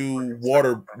on to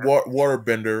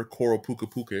waterbender Coral Puke.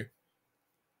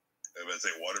 I was say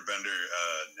waterbender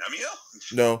Namio.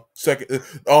 No, second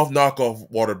knockoff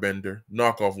waterbender,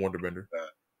 Coral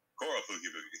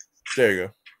Pookie Boogie. There you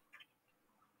go.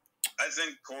 I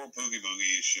think Coral Pookie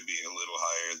Boogie should be a little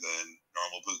higher than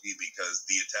normal Pookie because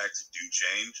the attacks do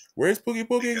change. Where's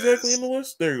Pookie exactly in the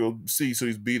list? There you go. C, so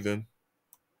he's B then.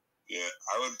 Yeah,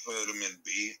 I would put him in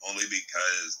B only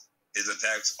because his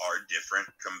attacks are different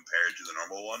compared to the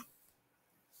normal one.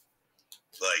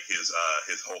 Like his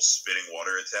whole spitting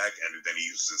water attack, and then he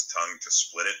uses his tongue to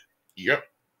split it. Yep.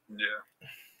 Yeah.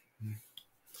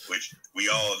 Which we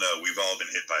all know. We've all been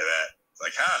hit by that. It's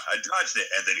like, I dodged it,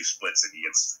 and then he splits it. He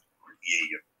gets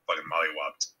fucking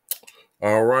mollywopped.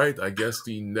 All right. I guess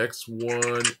the next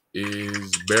one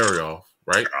is Barrioff,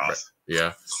 right? Right.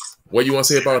 Yeah. What do you want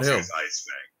to say about him? What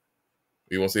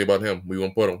do you want to say about him? We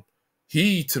want to put him.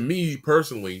 He, to me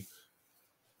personally,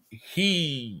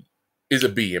 he is a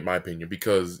B in my opinion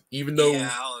because even though I'll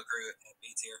agree with that.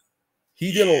 B tier.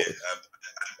 He did.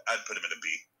 I'd put him in a B.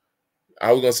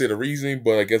 I was gonna say the reasoning,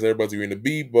 but I guess everybody's in the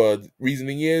B. But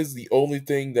reasoning is the only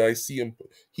thing that I see him.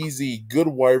 He's a good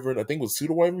wyvern. I think it was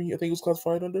pseudo wyvern. I think it was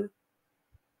classified under.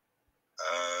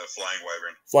 Flying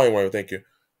wyvern. Flying wyvern. Thank you.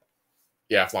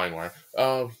 Yeah, flying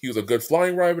wyvern. He was a good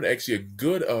flying wyvern. Actually, a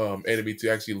good enemy to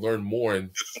actually learn more and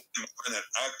that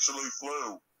actually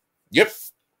flew. Yep.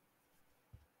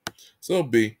 So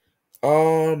B.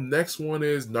 Next one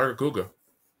is Nargacuga.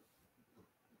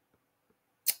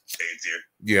 A tier.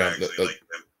 Yeah,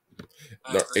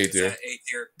 A tier.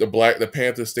 The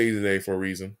Panther stays at A for a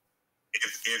reason.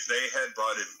 If they had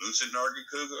brought in Lucent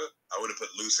Nargacuga, I would have put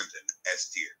Lucent in S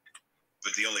tier.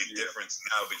 But the only difference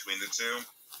now between the two,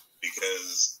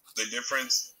 because the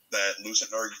difference that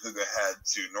Lucent Nargacuga had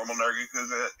to normal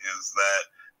Nargacuga is that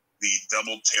the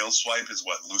double tail swipe is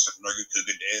what Lucent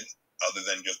Nargacuga did, other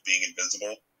than just being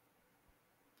invisible.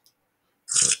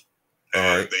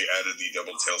 And they added the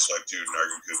double tail swipe to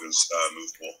Nargacuga's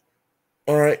move pool.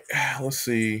 All right, let's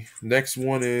see. Next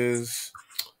one is...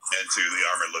 And two, the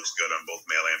armor looks good on both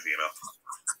male and female.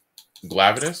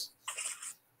 Glavenus?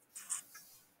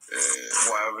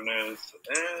 Glavenus,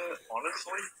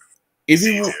 honestly... If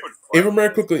you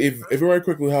remember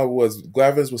quickly how it was,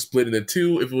 Glavenus was split into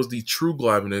two. If it was the true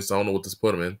Glavenus, I don't know what to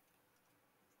put him in.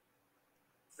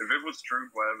 If it was true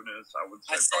Glavenus, I would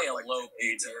say a like low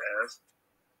B to S.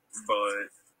 But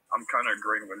I'm kind of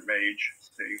agreeing with Mage.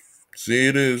 C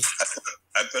it is.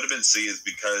 I put him in C is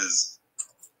because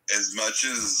as much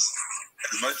as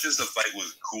the fight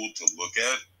was cool to look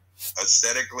at,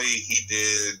 aesthetically he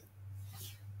did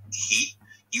heat.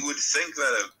 You would think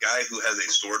that a guy who has a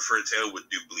sword for a tail would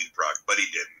do bleed proc, but he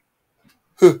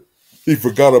didn't. He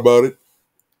forgot about it.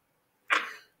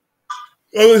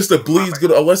 Unless the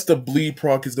bleed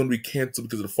proc is gonna be canceled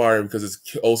because of the fire, because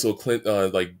it's also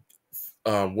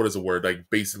what is the word? Like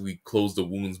basically close the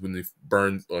wounds when they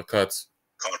burn or cuts.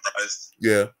 Cauterized.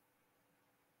 Yeah.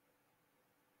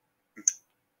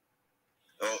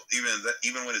 Well,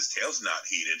 even when his tail's not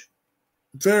heated.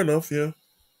 Fair enough. Yeah.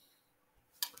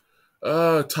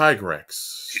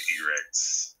 Tigrex.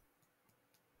 T-Rex.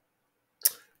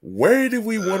 Where did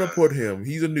we want to put him?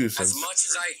 He's a nuisance. As much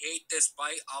as I hate this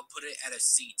bite, I'll put it at a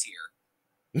C tier.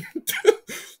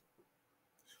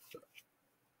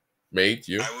 Mate,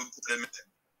 you? I would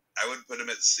put him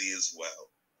at C as well.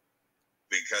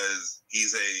 Because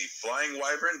he's a flying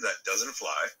wyvern that doesn't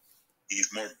fly.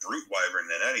 He's more brute wyvern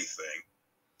than anything.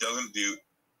 Doesn't do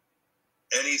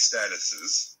any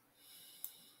statuses.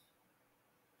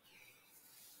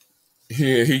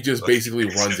 Yeah, he just basically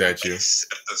runs at you.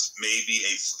 Maybe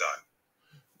a stun.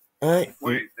 All right.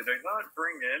 Wait, did they not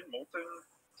bring in Molten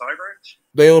Tigrex?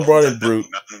 They only brought in Brute.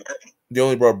 They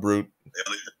only brought Brute. They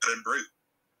only brought in Brute.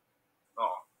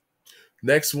 Oh.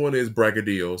 Next one is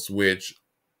Bragadios, which,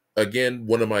 again,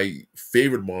 one of my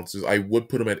favorite monsters. I would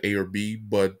put him at A or B,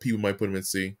 but people might put him in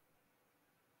C.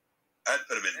 I'd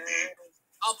put him in B.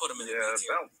 I'll put him in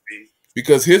B.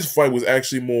 Because his fight was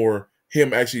actually more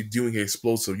him actually doing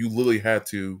explosive. You literally had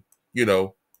to, Right,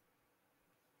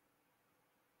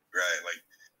 like,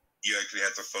 you actually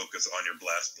have to focus on your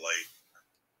blast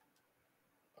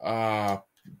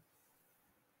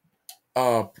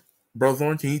blight. Brother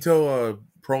Thorn, can you tell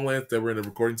Prolance that we're in a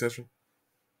recording session?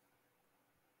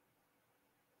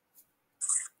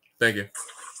 Thank you.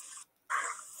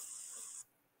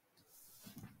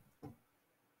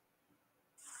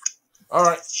 All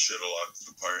right. Should have locked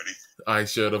the party. I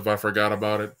should have. I forgot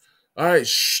about it. All right.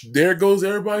 There goes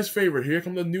everybody's favorite. Here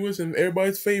come the newest and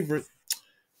everybody's favorite.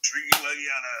 Shrieking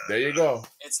Legiana. There you go.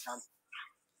 It's done.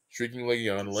 Shrieking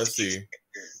Legiana. Let's see.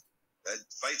 That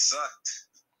fight sucked.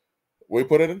 We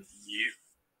put it in? You.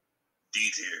 D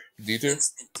tier. D tier?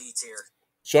 Instant D tier.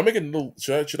 Should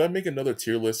I make another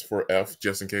tier list for F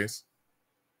just in case?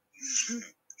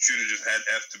 Should have just had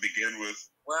F to begin with.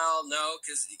 Well, no,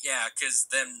 because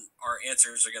then our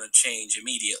answers are going to change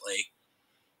immediately.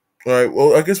 All right.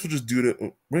 Well, I guess we'll just do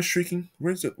the. Where's Shrieking?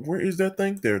 Where is that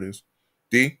thing? There it is.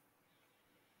 D.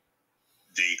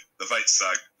 D. The fight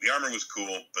sucked. The armor was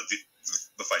cool, but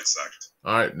the fight sucked.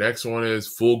 All right. Next one is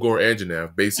Fulgor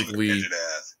Anjanath. Basically,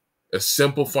 a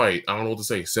simple fight. I don't know what to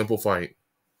say. Simple fight.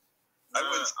 I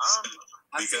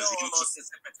feel almost as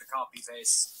if it's a copy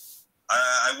paste.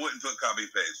 I wouldn't put copy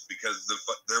paste because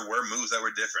there were moves that were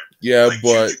different. Yeah, like,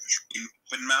 but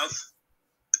open mouth.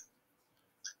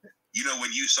 You know,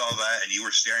 when you saw that and you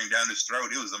were staring down his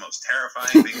throat, it was the most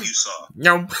terrifying thing you saw.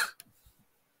 No.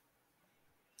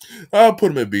 I'll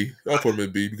put him at B.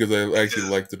 Because I actually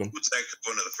liked him. It was actually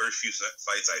one of the first few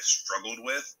fights I struggled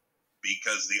with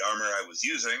because the armor I was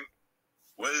using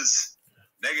was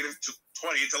negative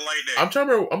 20 to lightning. I'm trying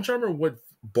to remember what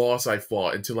boss I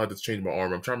fought until I had to change my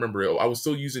armor. I'm trying to remember. I was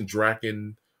still using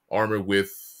Draken armor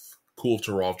with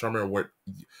Kulturov. I'm trying to remember what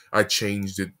I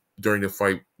changed it during the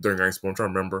fight during Iceborne. I'm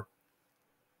trying to remember.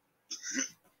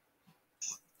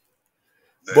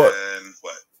 Then but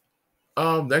what?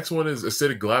 Next one is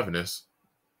Acidic Glavenus.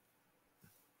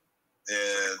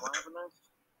 And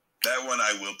that one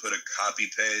I will put a copy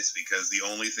paste because the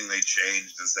only thing they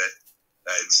changed is that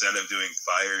instead of doing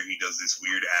fire, he does this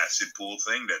weird acid pool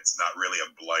thing that's not really a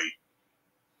blight.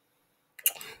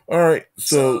 All right,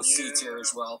 so C tier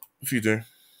as well. Future.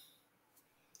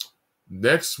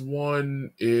 Next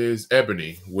one is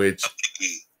Ebony, which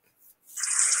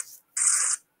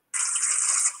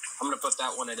I'm gonna put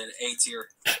that one in an A tier.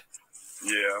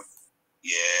 Yeah,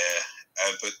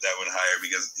 I put that one higher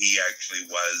because he actually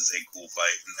was a cool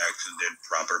fight and actually did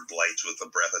proper blights with the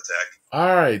breath attack.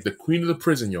 All right, the Queen of the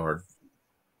Prison Yard.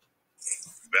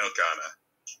 Velkhana.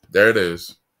 There it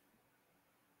is.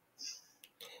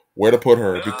 Where to put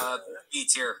her? B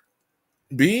tier.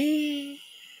 B?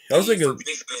 I was thinking big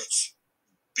bitch.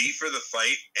 B for the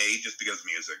fight, A just because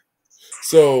music.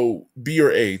 So B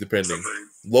or A, depending.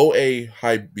 Low A,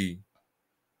 high B.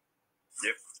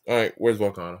 Yep. All right, where's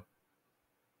Velkhana?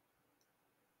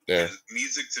 There.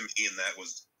 Music to me in that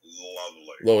was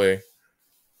lovely. Low A.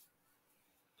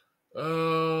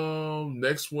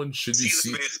 Next one should be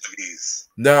C.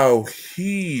 No,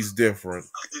 he's different.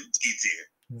 D tier.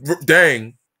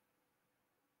 Dang.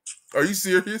 Are you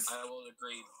serious? I will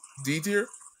agree. D tier?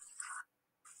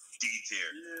 D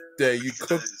tier. Dang, you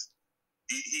cooked.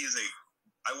 He is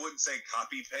I wouldn't say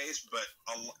copy paste, but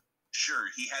sure,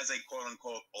 he has a quote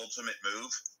unquote ultimate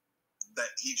move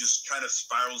that he just kind of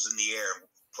spirals in the air and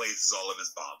places all of his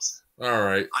bombs. All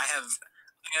right. I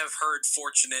have heard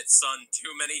Fortunate Son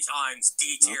too many times.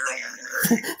 D tier.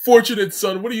 Fortunate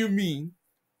Son, what do you mean?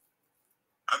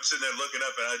 I'm sitting there looking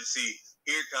up and I just see,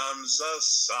 here comes the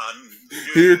sun.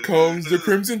 Here comes the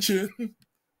Crimson Chin.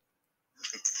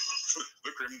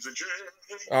 The Crimson Chin.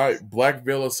 All right, Black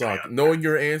Veil Asok. Knowing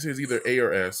your answer is either A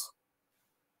or S.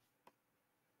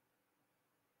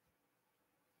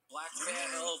 Black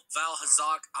Veil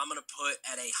Valhazak, I'm going to put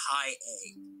at a high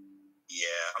A.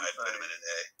 Yeah, I'd put him in an A.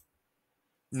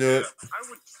 No. I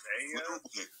would say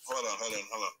okay, hold on.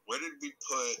 Where did we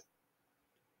put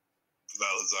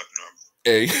Valhazak normal?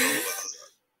 A.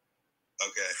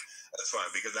 Okay, that's fine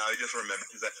because now I just remembered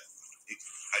that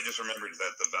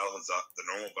the Valhazak, the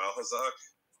normal Valhazak,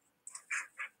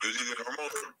 it was either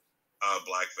normal or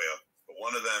Black Veil, but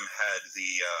one of them had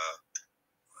the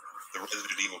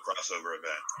Resident Evil crossover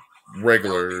event.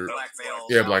 Regular. Black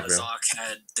Veil. Yeah, Black Veil. Valhazak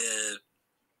had the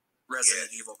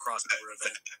Resident Evil crossover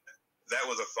event. That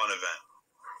was a fun event.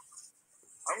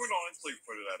 I would honestly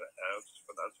put it at an S,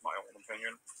 but that's my own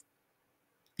opinion.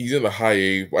 He's in the high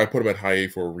A. I put him at high A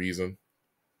for a reason.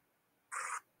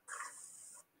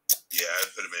 Yeah,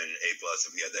 I'd put him in an A+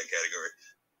 if he had that category.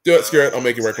 Do it, Scarrett. I'll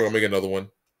make it right quick. I'll make another one.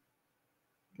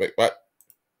 Wait, what?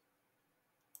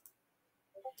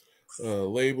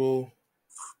 Label.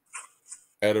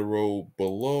 Add a row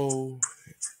below.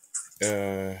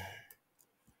 A+.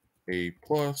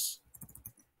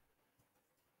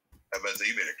 I bet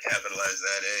you better capitalize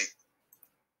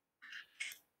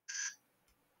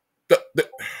that A.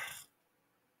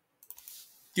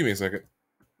 Give me a second.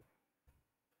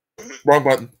 Wrong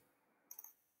button.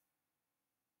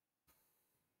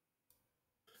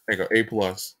 There you go. A+. There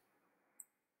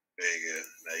you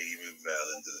you move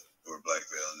Val into or Black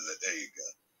Veil into that. There you go.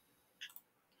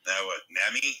 Now what?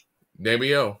 Nami?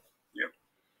 Namio. Yep.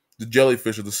 The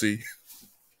jellyfish of the sea.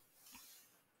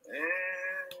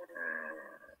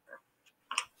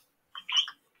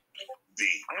 B.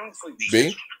 Honestly,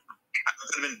 B? I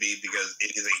put him in B because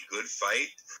it is a good fight,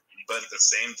 but at the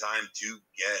same time, to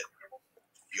get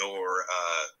your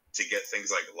to get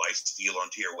things like life steal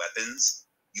onto your weapons,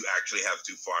 you actually have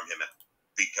to farm him out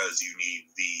because you need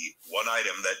the one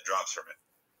item that drops from it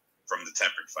from the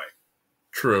tempered fight.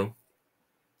 True.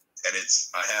 And it's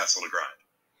a hassle to grind.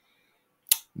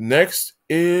 Next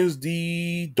is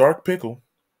the Dark Pickle.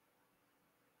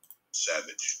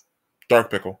 Savage. Dark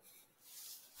Pickle.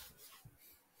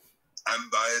 I'm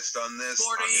biased on this.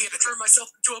 Morty, I turned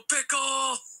myself into a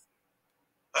pickle.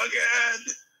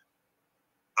 Again.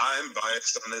 I'm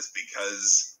biased on this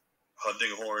because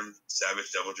Hunting Horn,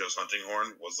 Savage Devil Joe's Hunting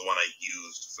Horn, was the one I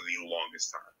used for the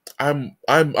longest time.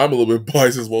 I'm a little bit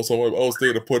biased as well, so I was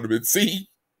thinking of putting him in C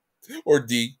or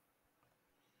D.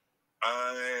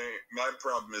 My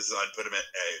problem is I'd put him at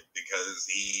A because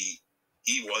he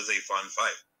was a fun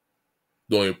fight.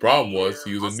 The only problem was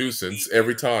he was a nuisance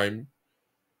every time.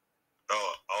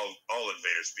 Oh, all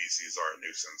invader species are a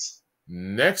nuisance.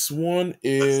 Next one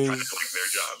is That's kind of like their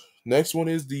job. Next one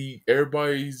is the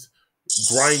everybody's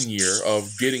grind year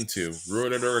of getting to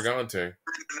Ruin and Urgante. Ruin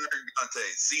and Urgante,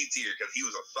 C tier because he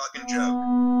was a fucking joke.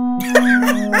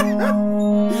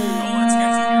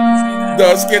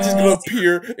 No, Sketchy's gonna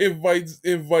appear, invites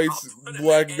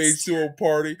Black Mage to a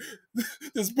party.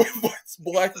 This invites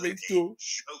Black Mage to.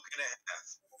 Joke and a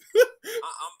half.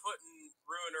 I'm putting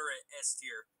Ruiner at S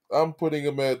tier. I'm putting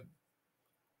him at.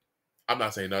 I'm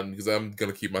not saying nothing because I'm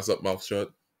gonna keep my mouth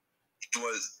shut.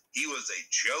 He was a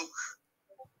joke,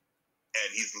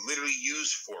 and he's literally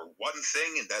used for one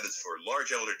thing, and that is for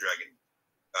large Elder Dragon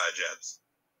jabs.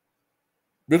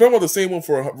 We're talking about the same one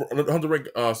for 100 rank,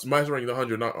 Master rank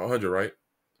 100, not 100, right?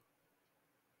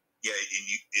 Yeah, and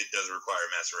it does require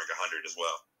Master rank 100 as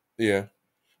well. Yeah.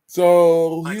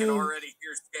 So I can already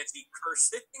hear Sketchy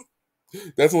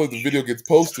cursing. That's when the video gets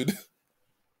posted.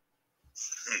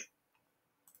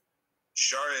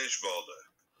 Sharish Volda.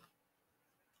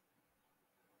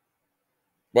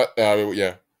 But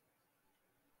yeah.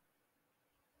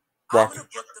 I'm gonna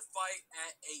put the fight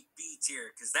at a B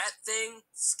tier because that thing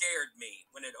scared me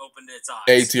when it opened its eyes.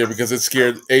 A tier because it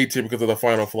scared. A tier because of the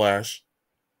final flash.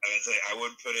 I would say I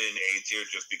would put it in A tier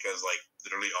just because like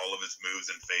literally all of its moves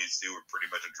in Phase 2 were pretty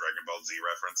much a Dragon Ball Z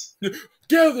reference.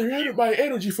 Gather my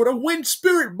energy for the Wind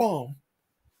Spirit Bomb.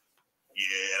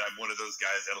 Yeah, and I'm one of those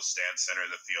guys that'll stand center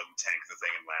of the field and tank the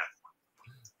thing and laugh.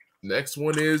 Next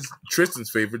one is Tristan's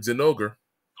favorite, Zenogre.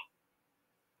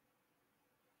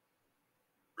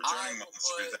 Returning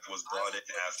monster that was brought in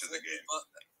after the game.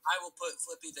 I will put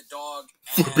Flippy the dog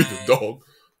Flippy the dog.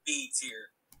 B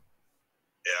tier.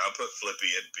 Yeah, I'll put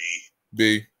Flippy at B.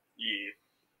 B.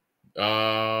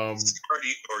 Yeah. Scarred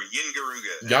or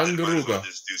Yingaruga. Yangaruga.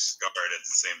 Just do Scarred at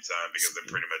the same time because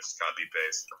they're pretty much copy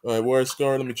paste. Alright, where's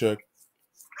Scarred? Let me check.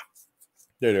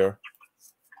 There they are.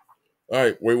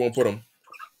 Alright, where you want to put them?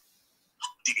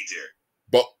 D tier.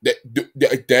 But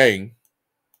dang.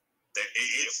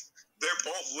 They're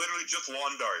both literally just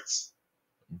lawn darts.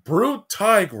 Brute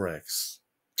Tigrex.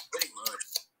 Pretty much.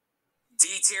 D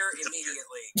tier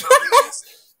immediately.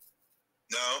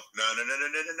 No.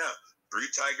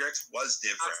 Brute Tigrex was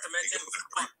different. Not to mention,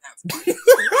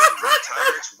 When Brute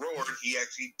Tigrex roared, he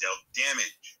actually dealt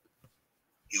damage.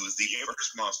 He was the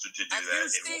first monster to do Have that. you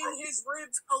seen his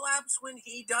ribs collapse when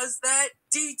he does that?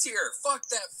 D tier. Fuck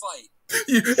that fight.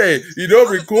 Hey, you know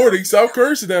I'm recording. Stop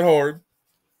cursing that hard.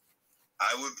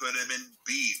 I would put him in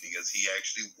B because he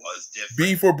actually was different.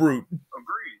 B for Brute.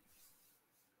 Agreed.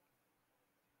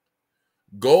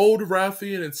 Gold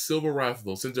Rathian and Silver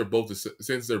Rathalos, since they're both,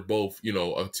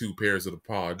 two pairs of the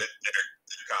pod.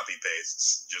 They're copy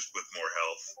pastes, just with more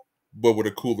health. But with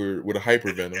a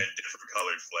hyper venom. And different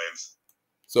colored flames.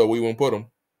 So we won't put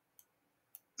them.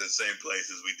 The same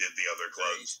places we did the other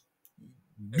clones.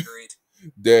 Agreed.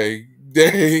 Dang.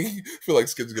 I feel like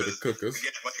Skin's gonna cook us.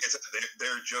 Again, like I said,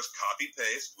 they're just copy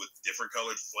paste with different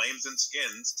colored flames and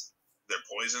skins. Their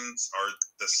poisons are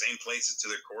the same places to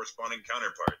their corresponding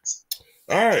counterparts.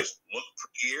 All right. Just look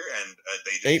prettier, and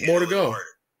they just 8 more to go.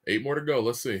 Harder. 8 more to go.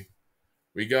 Let's see.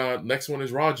 We got next one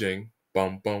is Rajang.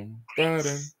 Bum bum ba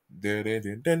dun dun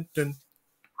dun dun dun.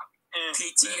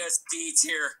 PTSD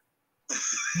tier.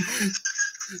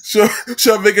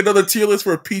 Should I make another tier list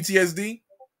for PTSD?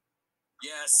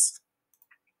 Yes.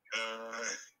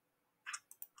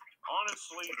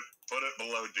 Honestly, put it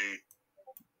below D.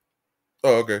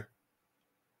 Oh, okay.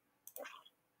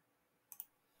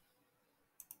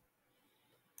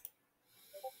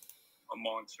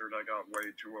 monster that got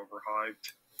way too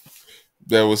overhyped.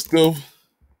 That was still.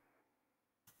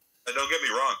 Don't get me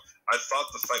wrong. I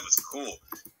thought the fight was cool,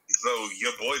 though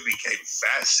your boy became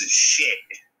fast as shit.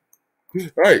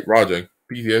 All right, Rajang,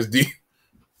 PTSD.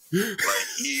 Like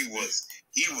he was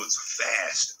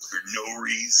fast for no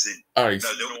reason. All right. No,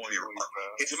 don't get me wrong.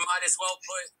 You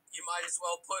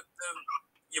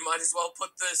might as well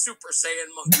put the Super Saiyan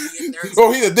monkey in there.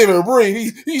 Oh, he's a David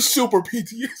Brain. He's super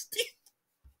PTSD.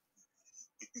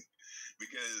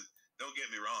 Because don't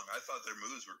get me wrong, I thought their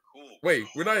moves were cool. Wait,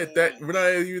 we're not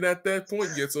even at that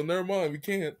point yet, so never mind. We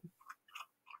can't.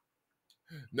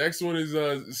 Next one is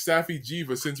Safi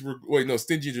Jiva.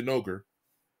 Stingy Jinoger.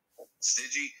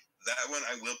 Stingy, that one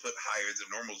I will put higher than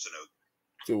normal Jinoger.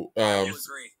 So I will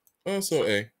agree. Also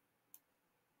A.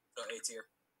 So A tier.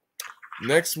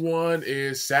 Next one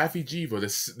is Safi Jiva,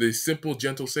 the simple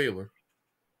gentle sailor.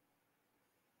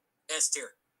 S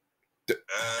tier. That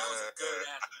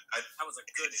was a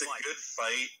good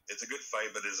fight. It's a good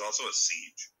fight, but it's also a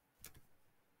siege.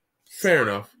 Fair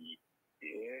enough.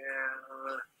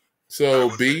 Yeah.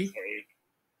 So B?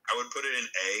 I would put it in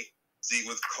A. See,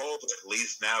 with Cole, at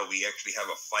least now we actually have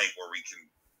a fight where we can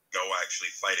go actually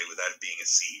fight it without it being a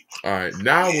siege. All right,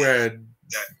 now we're at...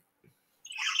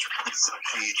 It's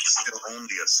still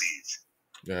only a siege.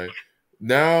 All right.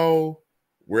 Now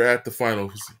we're at the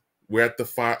finals. We're at the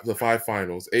five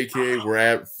finals, a.k.a. we're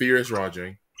at Fierce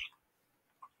Rajang.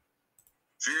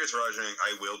 Fierce Rajang,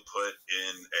 I will put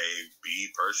in a B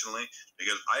personally,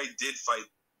 because I did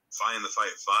find the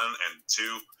fight fun, and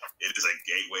two, it is a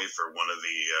gateway for one of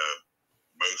the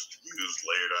most used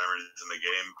layered armors in the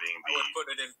game, being I would put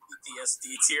it in PTSD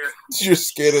tier. You're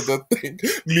scared of that thing.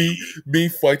 Me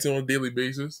fighting on a daily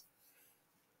basis.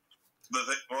 Do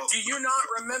you not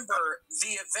remember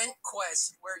the event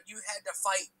quest where you had to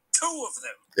fight two of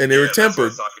them? And they were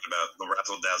tempered. That's what I'm talking about. The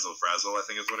Razzle Dazzle Frazzle, I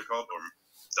think is what it's called, or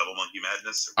Double Monkey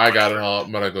Madness. I got it.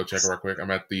 I'm gonna go check it real quick.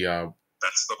 I'm at the.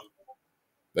 That's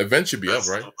the event should be up,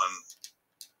 right?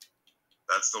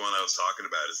 That's the one I was talking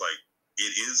about. It's like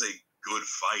it is a good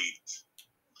fight,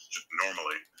 just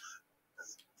normally,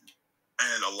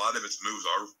 and a lot of its moves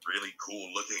are really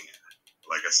cool looking,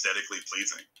 like aesthetically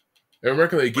pleasing. I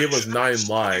remember they gave us 9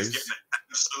 lives.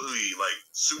 Absolutely, like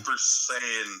Super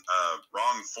Saiyan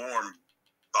wrong form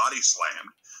body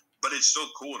slam, but it's still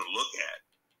cool to look at.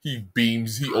 He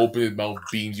beams. He opens his mouth,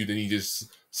 beams you. Then he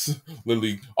just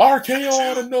literally RKO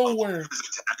out of nowhere.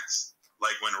 His attacks,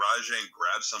 like when Rajang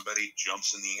grabs somebody,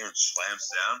 jumps in the air, and slams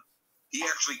down, he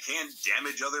actually can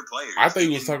damage other players. I thought he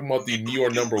was talking about the Mew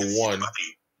number 1.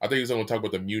 I think he was going to talk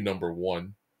about the Mew number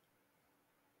 1.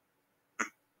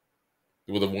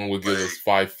 With the one would give us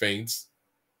 5 feints.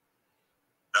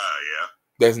 Yeah.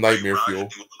 That's nightmare fuel. Will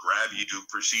grab you,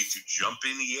 proceed to jump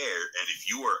in the air, and if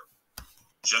you are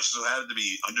just so happen to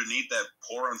be underneath that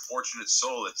poor unfortunate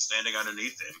soul that's standing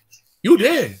underneath him, you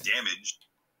did damage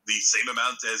the same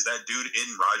amount as that dude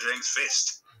in Rajang's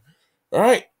fist. All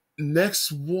right,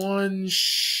 next one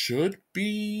should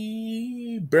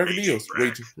be Bergadios,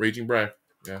 Raging Brack.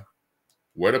 Yeah,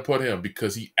 where to put him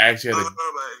because he actually had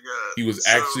he was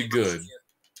actually good.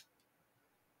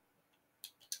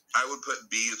 I would put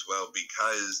B as well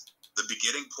because the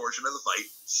beginning portion of the fight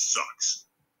sucks.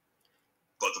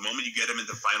 But the moment you get him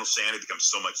into Final Stand, it becomes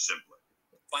so much simpler.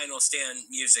 Final Stand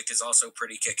music is also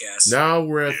pretty kick-ass. Now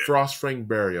we're at Frostfang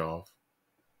Barrioff.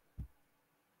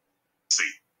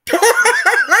 See.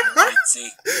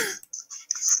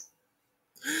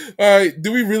 Alright,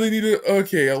 do we really need to...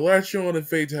 Okay, Elachion and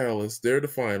Fatalis, they're the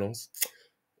finals.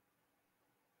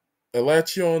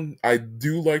 Elachion, I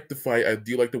do like the fight. I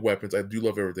do like the weapons. I do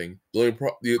love everything. I'll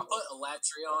put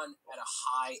Elachion at a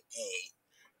high A.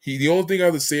 The only thing I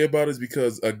have to say about it is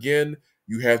because, again,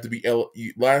 you have to be...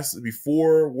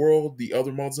 Before World, the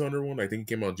other Monster Hunter one, I think it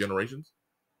came out Generations.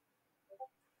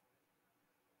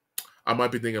 I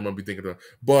might be thinking of it.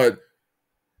 But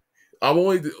I'm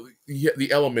only...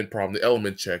 The element problem, the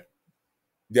element check.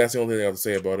 That's the only thing I have to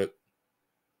say about it.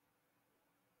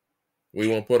 We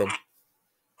won't put them.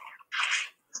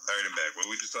 What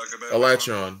we just talking about?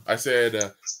 Electron. I said,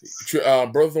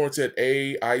 Brother Thorn said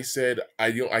A. I said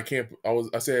I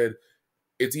said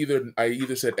it's either. I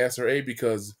either said S or A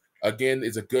because again,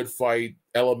 it's a good fight.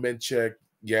 Element check,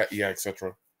 yeah,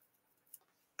 etc.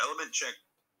 Element check,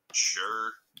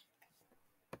 sure.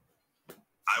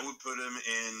 I would put him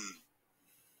in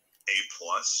A+.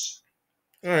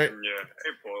 All right. Yeah,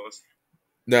 A+.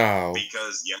 No.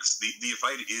 Because yes, the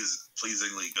fight is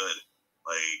pleasingly good.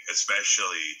 Like, especially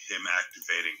him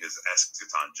activating his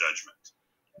Eschaton Judgment.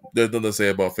 There's nothing to say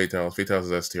about Fatalis. Fatalis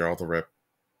is S tier, auto rep.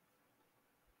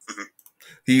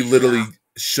 He literally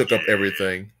shook up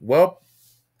everything. Well,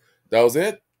 That was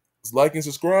it. Like and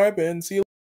subscribe, and see you.